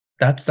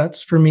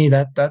 That's for me.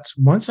 That's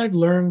once I've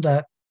learned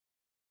that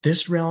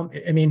this realm.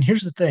 I mean,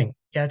 here's the thing.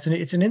 Yeah,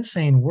 it's an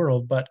insane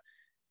world, but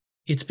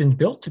it's been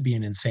built to be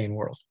an insane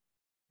world.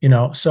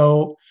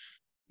 So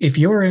if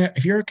you're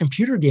a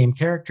computer game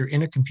character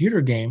in a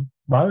computer game,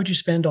 why would you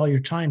spend all your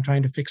time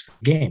trying to fix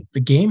the game? The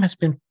game has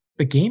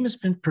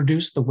been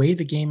produced the way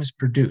the game is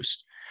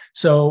produced.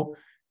 So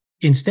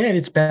instead,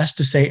 it's best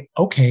to say,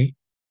 okay,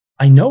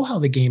 I know how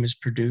the game is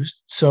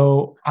produced.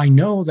 So I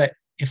know that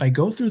if I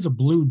go through the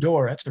blue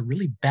door, that's a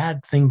really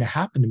bad thing to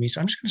happen to me. So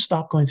I'm just going to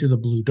stop going through the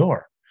blue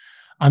door.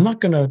 I'm not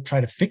going to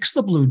try to fix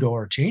the blue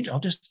door or change.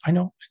 I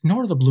know,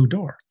 ignore the blue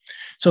door.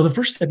 So the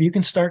first step, you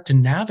can start to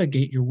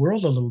navigate your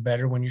world a little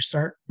better when you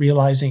start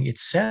realizing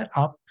it's set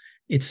up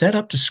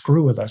to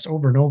screw with us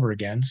over and over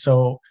again.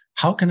 So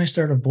how can I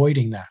start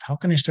avoiding that? How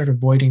can I start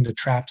avoiding the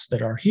traps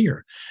that are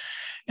here?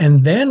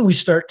 And then we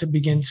start to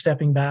begin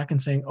stepping back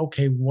and saying,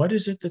 okay, what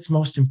is it that's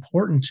most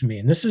important to me?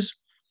 And this is,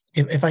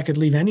 if I could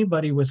leave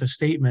anybody with a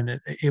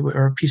statement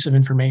or a piece of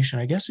information,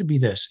 I guess it'd be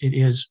this. It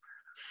is,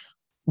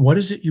 what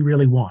is it you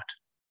really want?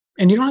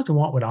 And you don't have to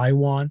want what I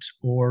want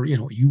or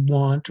what you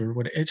want or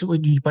what it's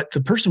what you, but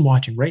the person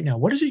watching right now,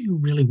 what is it you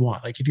really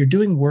want? Like if you're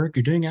doing work,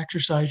 you're doing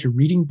exercise, you're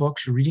reading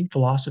books, you're reading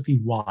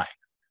philosophy, why?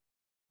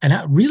 And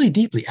really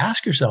deeply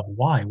ask yourself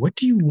why. What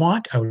do you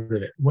want out of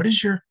it? What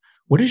is your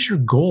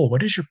goal?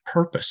 What is your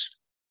purpose?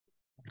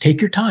 Take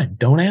your time.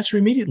 Don't answer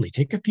immediately.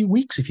 Take a few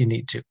weeks if you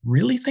need to.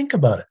 Really think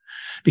about it.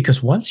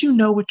 Because once you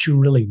know what you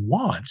really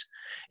want,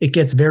 it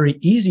gets very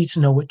easy to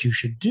know what you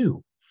should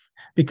do.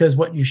 Because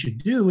what you should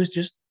do is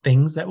just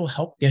things that will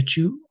help get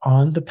you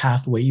on the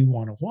pathway you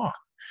want to walk.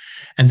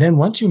 And then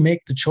once you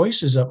make the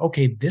choices of,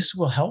 okay, this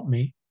will help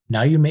me,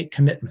 now you make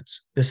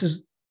commitments.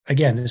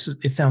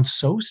 It sounds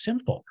so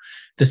simple.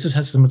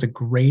 Has some of the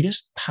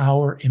greatest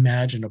power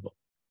imaginable.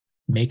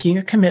 Making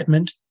a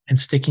commitment and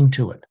sticking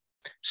to it.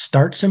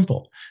 Start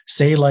simple.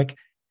 Say like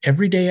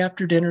every day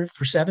after dinner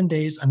for 7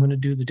 days, I'm going to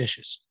do the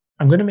dishes.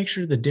 I'm going to make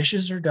sure the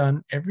dishes are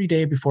done every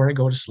day before I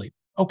go to sleep.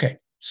 Okay,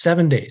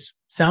 7 days.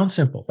 Sounds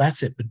simple.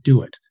 That's it, but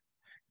do it.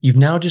 You've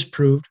now just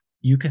proved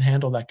you can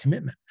handle that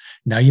commitment.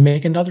 Now you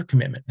make another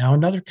commitment, now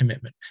another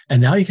commitment.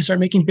 And now you can start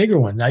making bigger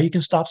ones. Now you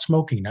can stop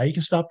smoking. Now you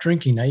can stop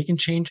drinking. Now you can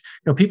change.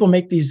 People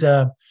make these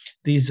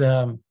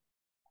New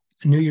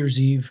Year's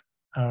Eve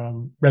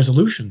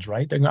resolutions,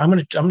 right? I'm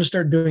going to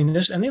start doing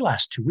this, and they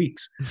last 2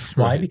 weeks.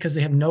 Why? Right. Because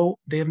they have no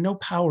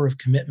power of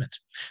commitment.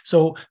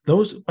 So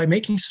by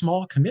making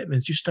small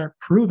commitments, you start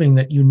proving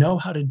that you know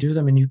how to do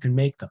them and you can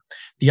make them.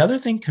 The other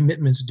thing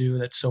commitments do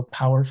that's so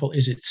powerful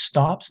is it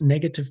stops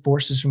negative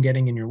forces from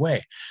getting in your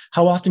way.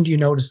 How often do you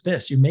notice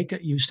this?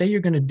 You say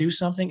you're going to do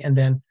something, and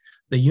then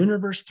the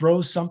universe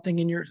throws a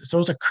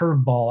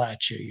curveball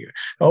at you.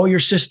 Your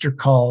sister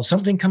calls,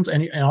 something comes,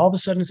 and all of a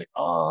sudden it's like,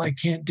 oh, I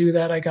can't do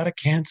that. I got to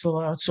cancel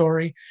out.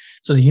 Sorry.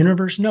 So the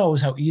universe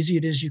knows how easy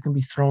it is you can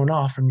be thrown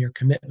off from your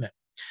commitment.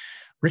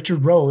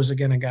 Richard Rose,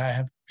 again, a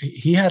guy,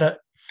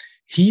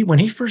 when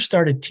he first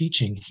started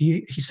teaching,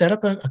 he set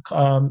up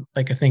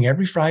a thing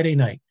every Friday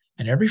night.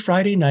 And every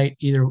Friday night,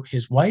 either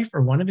his wife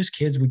or one of his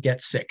kids would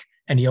get sick,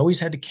 and he always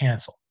had to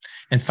cancel.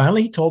 And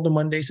finally, he told them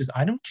one day, he says,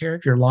 I don't care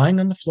if you're lying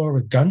on the floor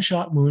with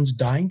gunshot wounds,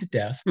 dying to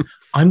death.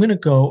 I'm going to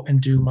go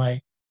and do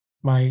my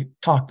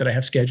talk that I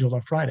have scheduled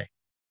on Friday.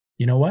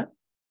 you know what?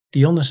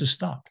 The illness has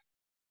stopped.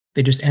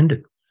 They just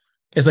ended.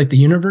 It's like the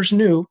universe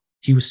knew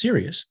he was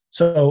serious.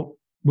 So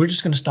we're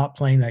just going to stop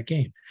playing that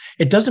game.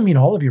 It doesn't mean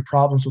all of your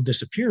problems will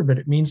disappear, but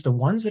it means the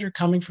ones that are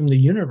coming from the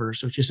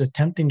universe, which is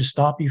attempting to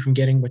stop you from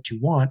getting what you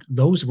want,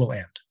 those will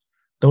end.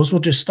 Those will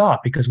just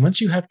stop, because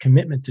once you have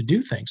commitment to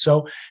do things.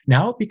 So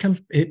now it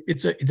becomes,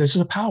 this is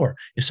a power.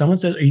 If someone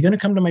says, are you going to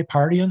come to my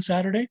party on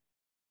Saturday?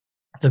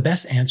 The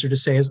best answer to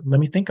say is, let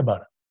me think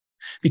about it.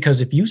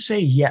 Because if you say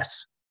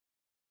yes,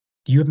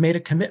 you have made a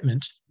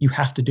commitment, you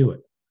have to do it.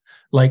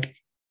 Like,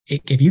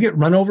 if you get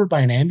run over by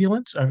an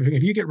ambulance, or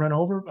if you get run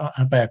over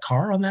by a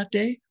car on that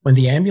day, when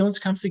the ambulance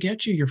comes to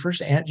get you, your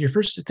first thing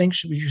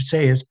you should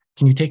say is,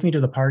 can you take me to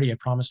the party I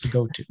promised to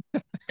go to?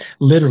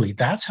 Literally,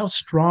 that's how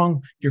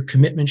strong your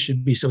commitment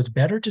should be. So it's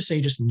better to say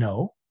just,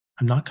 no,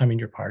 I'm not coming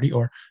to your party,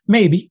 or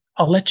maybe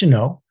I'll let you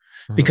know.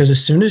 Because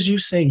as soon as you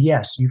say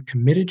yes, you've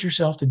committed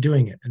yourself to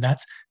doing it. And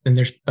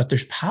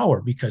there's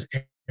power, because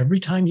every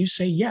time you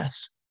say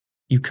yes,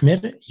 you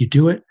commit it, you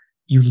do it,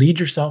 you lead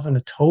yourself in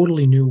a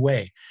totally new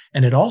way.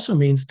 And it also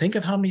means, think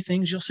of how many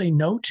things you'll say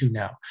no to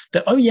now.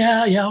 That, oh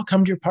yeah, I'll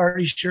come to your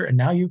party, sure. And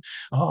now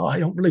I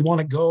don't really want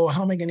to go.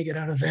 How am I going to get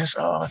out of this?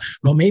 Oh,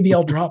 well, maybe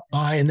I'll drop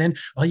by. And then,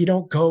 oh, you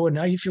don't go. And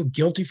now you feel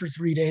guilty for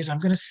 3 days. I'm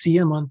going to see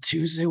him on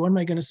Tuesday. What am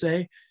I going to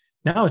say?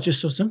 Now it's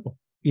just so simple.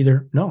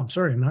 Either, no, I'm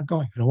sorry, I'm not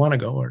going. I don't want to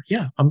go. Or,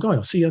 yeah, I'm going.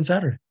 I'll see you on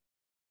Saturday.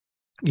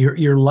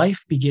 Your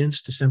life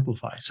begins to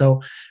simplify.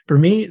 So for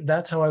me,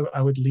 that's how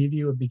I would leave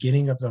you. A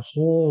beginning of the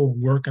whole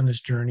work on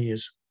this journey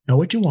is, know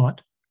what you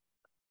want,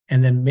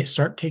 and then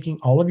start taking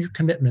all of your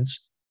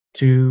commitments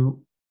to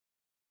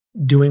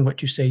doing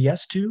what you say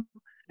yes to,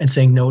 and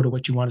saying no to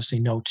what you want to say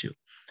no to.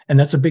 And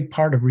that's a big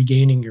part of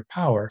regaining your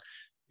power,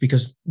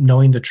 because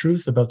knowing the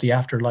truth about the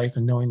afterlife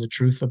and knowing the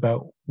truth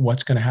about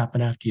what's going to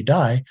happen after you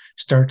die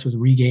starts with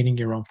regaining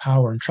your own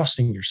power and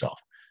trusting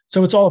yourself.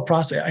 So it's all a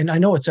process. And I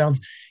know it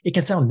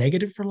can sound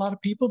negative for a lot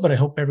of people, but I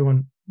hope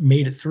everyone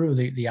made it through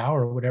the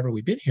hour or whatever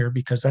we've been here,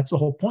 because that's the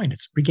whole point.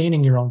 It's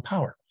regaining your own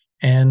power.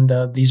 And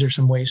these are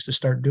some ways to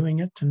start doing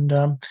it. And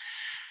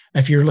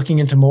if you're looking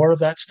into more of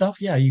that stuff,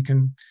 yeah, you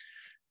can.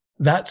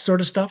 That sort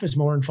of stuff is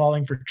more in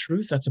Falling for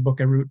Truth. That's a book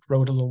I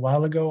wrote a little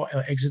while ago.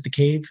 Exit the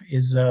Cave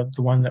is the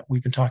one that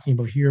we've been talking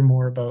about here,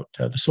 more about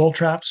the soul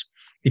traps.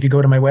 If you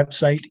go to my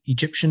website,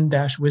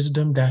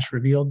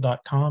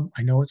 Egyptian-wisdom-revealed.com,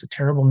 I know it's a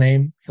terrible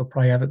name. He'll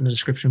probably have it in the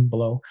description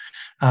below.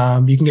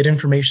 You can get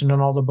information on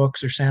all the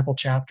books or sample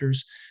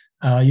chapters.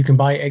 You can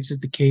buy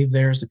Exit the Cave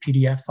there as a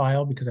PDF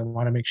file, because I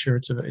want to make sure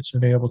it's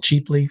available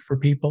cheaply for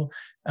people.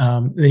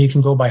 Then you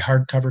can go buy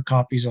hardcover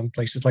copies on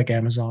places like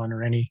Amazon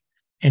or any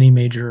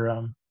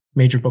major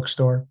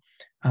bookstore.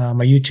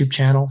 My YouTube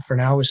channel for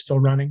now is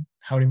still running.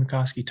 Howdie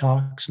Mikoski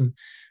Talks, and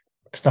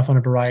stuff on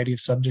a variety of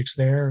subjects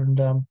there.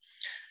 And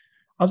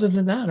other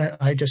than that,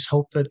 I just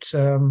hope that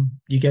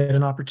you get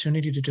an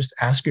opportunity to just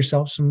ask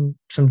yourself some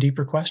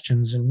deeper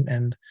questions,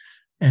 and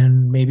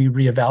maybe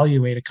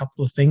reevaluate a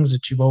couple of things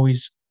that you've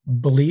always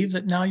believed,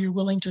 that now you're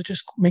willing to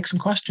just make some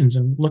questions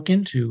and look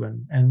into,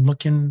 and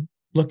look in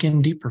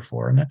deeper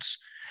for. And that's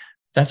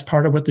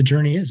part of what the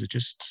journey is.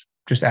 It's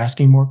just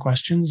asking more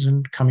questions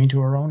and coming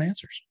to our own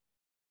answers.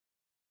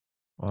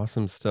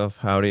 Awesome stuff,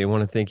 Howdie. I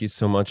want to thank you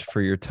so much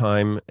for your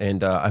time,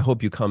 and I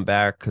hope you come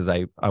back, because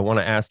I want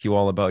to ask you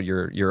all about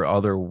your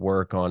other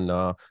work on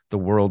the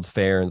World's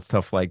Fair and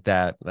stuff like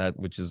that,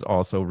 which is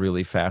also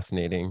really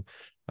fascinating.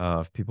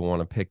 If people want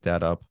to pick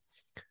that up.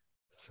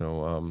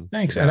 So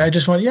Thanks. yeah. And I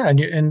just want, yeah,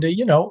 and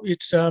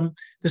it's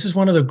this is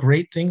one of the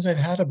great things I've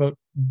had about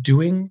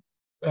doing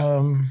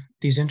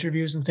these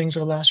interviews and things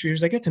over the last few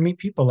years. I get to meet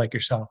people like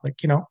yourself. Like,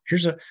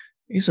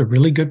 he's a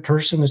really good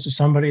person. This is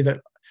somebody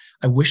that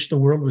I wish the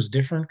world was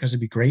different, because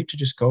it'd be great to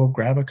just go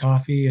grab a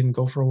coffee and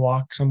go for a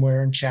walk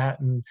somewhere and chat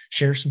and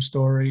share some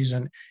stories.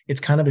 And it's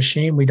kind of a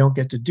shame we don't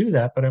get to do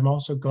that. But I'm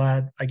also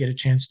glad I get a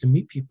chance to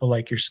meet people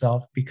like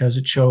yourself, because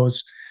it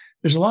shows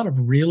there's a lot of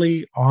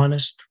really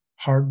honest,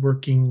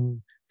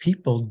 hardworking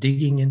people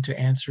digging into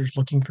answers,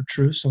 looking for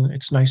truths. And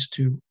it's nice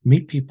to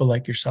meet people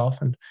like yourself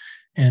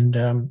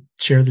and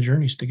share the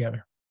journeys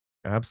together.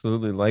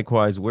 Absolutely.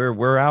 Likewise,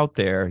 we're out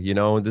there,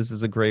 this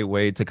is a great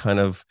way to kind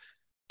of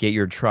get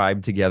your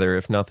tribe together.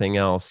 If nothing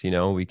else,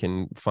 we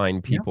can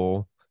find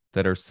people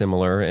that are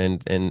similar,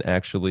 and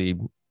actually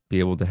be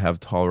able to have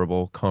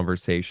tolerable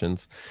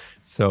conversations.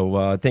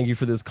 So thank you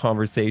for this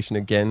conversation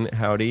again,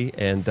 Howdie.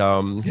 And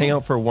hang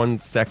out for 1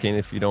 second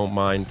if you don't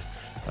mind.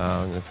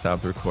 I'm going to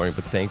stop the recording,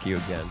 but thank you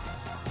again.